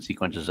the action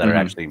sequences that are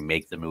actually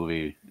make the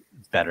movie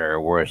better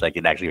or worse. Like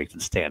it actually makes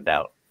it stand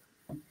out.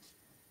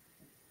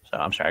 So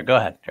I'm sorry. Go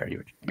ahead, Terry.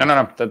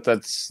 No.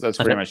 That's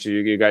pretty much.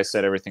 You guys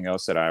said everything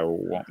else that I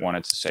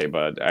wanted to say,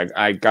 but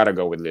I gotta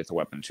go with Lethal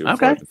Weapon 2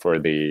 for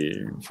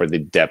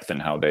the depth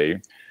and how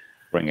they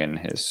bring in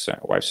his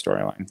wife's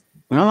storyline.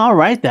 Well, all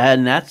right,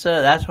 that's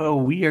where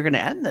we are going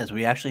to end this.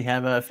 We actually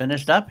have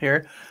finished up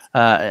here,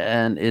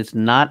 and it's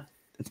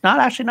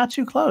actually not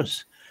too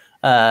close.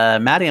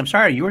 Matty, I'm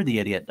sorry, you were the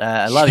idiot.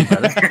 I love you,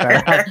 brother.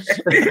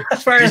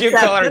 Did you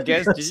call our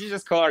guest? Did you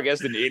just call our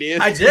guest an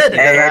idiot? I did.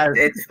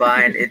 It's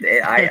fine.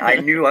 I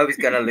knew I was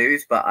gonna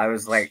lose, but I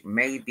was like,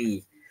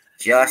 maybe,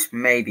 just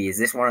maybe, is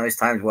this one of those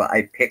times where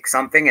I pick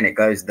something and it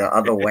goes the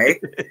other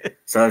way?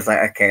 So I was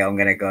like, okay, I'm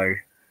gonna go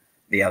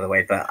the other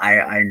way. But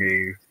I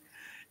knew,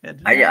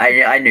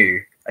 I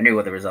knew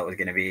what the result was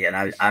gonna be,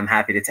 and I'm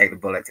happy to take the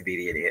bullet to be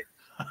the idiot.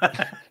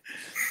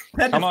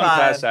 Come on,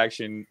 Class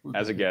Action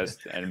as a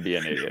guest and be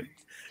an idiot.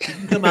 You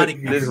can come out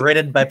and get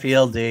rated by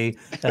PLD.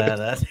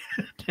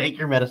 Take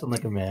your medicine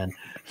like a man.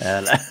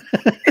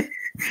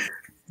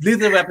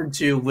 Lethal Weapon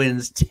 2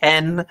 wins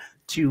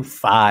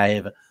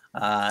 10-5.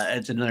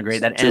 It's another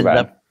great. That ends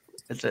up.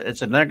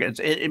 It's another.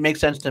 It makes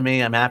sense to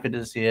me. I'm happy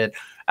to see it.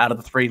 Out of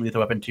the three, Lethal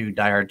Weapon 2,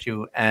 Die Hard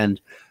 2,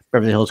 and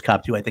Beverly Hills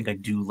Cop 2, I think I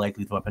do like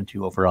Lethal Weapon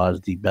 2 overall as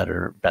the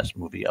best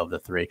movie of the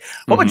three.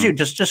 What would you,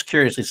 just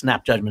curiously,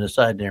 snap judgment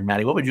aside there,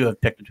 Matty, what would you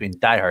have picked between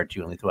Die Hard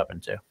 2 and Lethal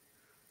Weapon 2?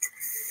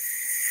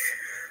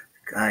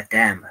 God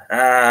damn.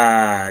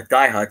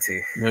 Die Hard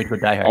 2. You would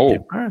put Die Hard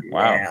 2.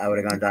 Wow. Yeah, I would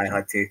have gone Die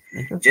Hard 2.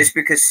 Just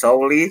because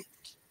solely,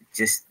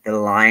 just the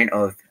line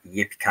of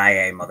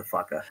Yippee-ki-yay,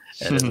 motherfucker.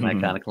 That is an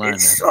iconic line.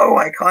 It's so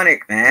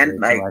iconic, man.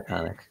 Like, so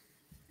iconic.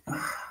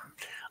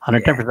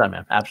 110%,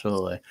 man.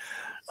 Absolutely.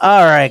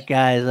 All right,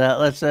 guys,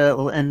 let's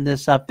we'll end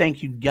this up.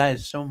 Thank you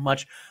guys so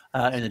much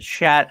in the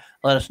chat.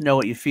 Let us know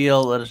what you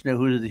feel. Let us know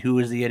who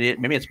is the idiot.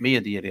 Maybe it's me,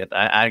 the idiot.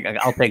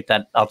 I'll take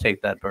that. I'll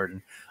take that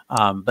burden.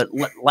 But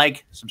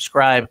like,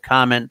 subscribe,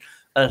 comment.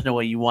 Let us know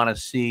what you want to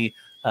see.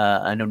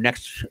 I know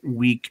next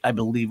week, I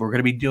believe we're going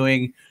to be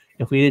doing.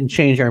 If we didn't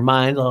change our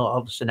minds,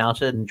 I'll just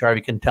announce it, and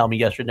Jarvi can tell me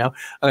yes or no.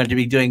 I'm going to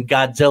be doing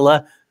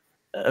Godzilla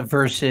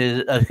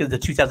versus the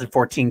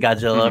 2014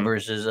 Godzilla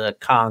versus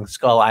Kong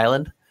Skull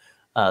Island.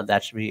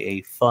 That should be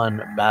a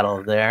fun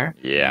battle there.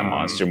 Yeah,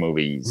 monster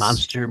movies.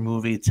 Monster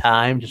movie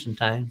time, just in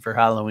time for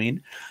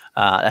Halloween.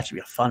 That should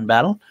be a fun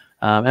battle.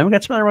 And we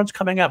got some other ones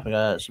coming up.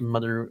 Some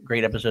other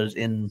great episodes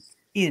in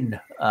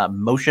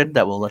motion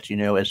that we'll let you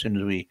know as soon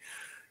as we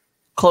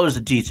close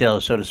the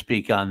details, so to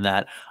speak, on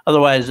that.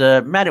 Otherwise,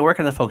 Matty, where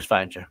can the folks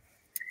find you?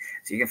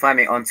 So you can find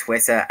me on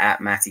Twitter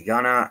at Matty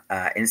Gunner,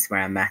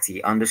 Instagram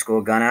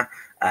Matty_Gunner.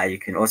 You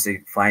can also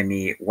find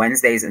me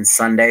Wednesdays and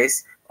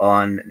Sundays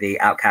on the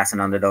Outcasts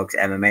and Underdogs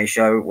MMA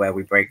show, where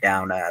we break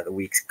down the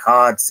week's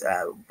cards,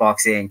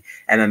 boxing,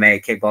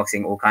 MMA,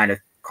 kickboxing, all kind of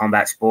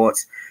combat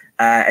sports.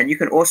 And you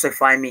can also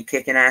find me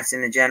kicking ass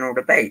in the general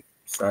debate.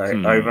 So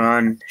over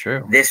on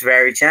this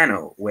very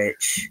channel,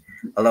 which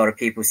a lot of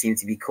people seem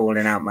to be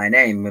calling out my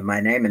name with my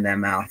name in their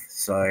mouth.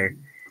 So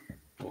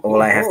all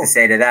I have to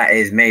say to that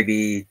is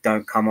maybe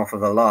don't come off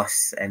of a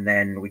loss, and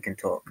then we can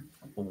talk.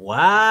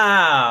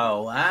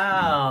 Wow.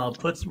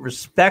 Put some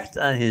respect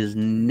on his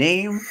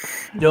name.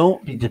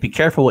 Just be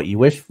careful what you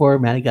wish for.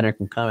 Matty Gunner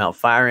can come out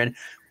firing.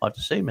 We'll have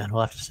to say, man.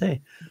 We'll have to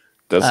say.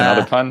 That's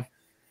another pun.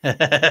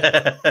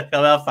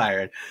 Come out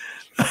firing.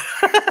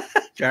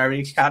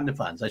 Jarvi, counting the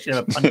puns. I should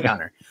have a pun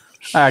counter.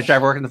 All right,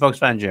 Jarvi, where can the folks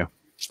find you?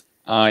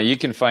 You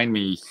can find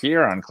me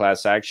here on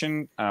Class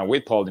Action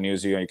with Paul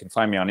Denuzio. You can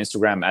find me on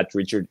Instagram at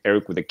Richard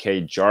Eric with a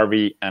K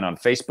Jarvi, and on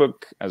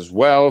Facebook as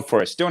well.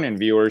 For Estonian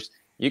viewers,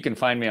 you can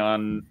find me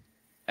on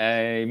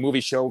a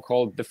movie show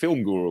called The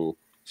Film Guru.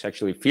 It's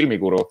actually Filmi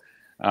Guru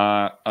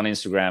on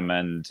Instagram,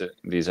 and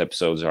these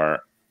episodes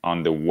are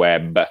on the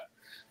web.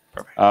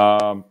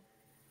 Perfect.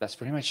 That's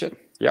pretty much it.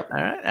 Yep.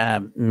 All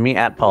right. Me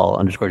at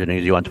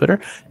Paul_Denuzio on Twitter.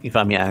 You can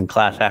find me on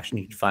Class Action.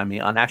 You can find me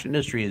on Action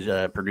Industries,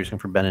 producing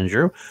for Ben and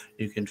Drew.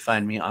 You can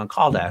find me on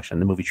Call to Action,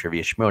 the movie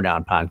trivia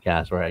Schmodown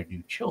podcast, where I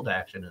do Chilled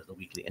Action as the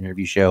weekly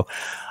interview show.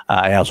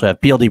 I also have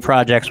PLD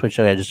Projects, which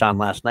I had just on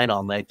last night,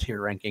 all night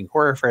tier ranking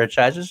horror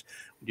franchises.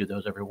 We do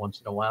those every once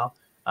in a while.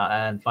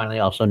 And finally,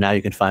 also now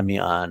you can find me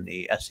on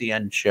the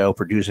SCN show,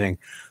 producing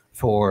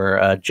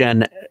for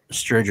Jen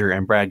Sturger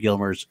and Brad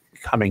Gilmer's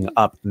Coming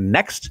Up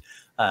Next.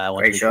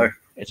 Great show.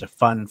 It's a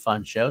fun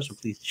show, so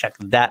please check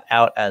that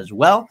out as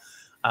well.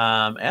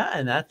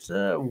 And that's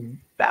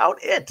about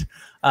it.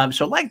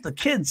 So like the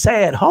kids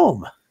say at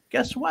home,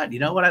 guess what? You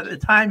know what? The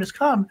time has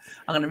come.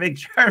 I'm going to make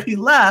Jarvi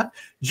laugh.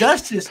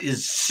 Justice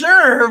is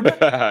served.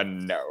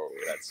 No,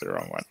 that's the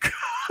wrong one.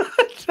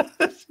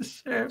 Justice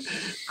is served.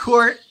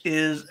 Court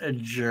is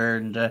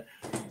adjourned.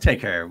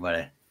 Take care,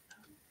 everybody.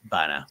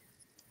 Bye now.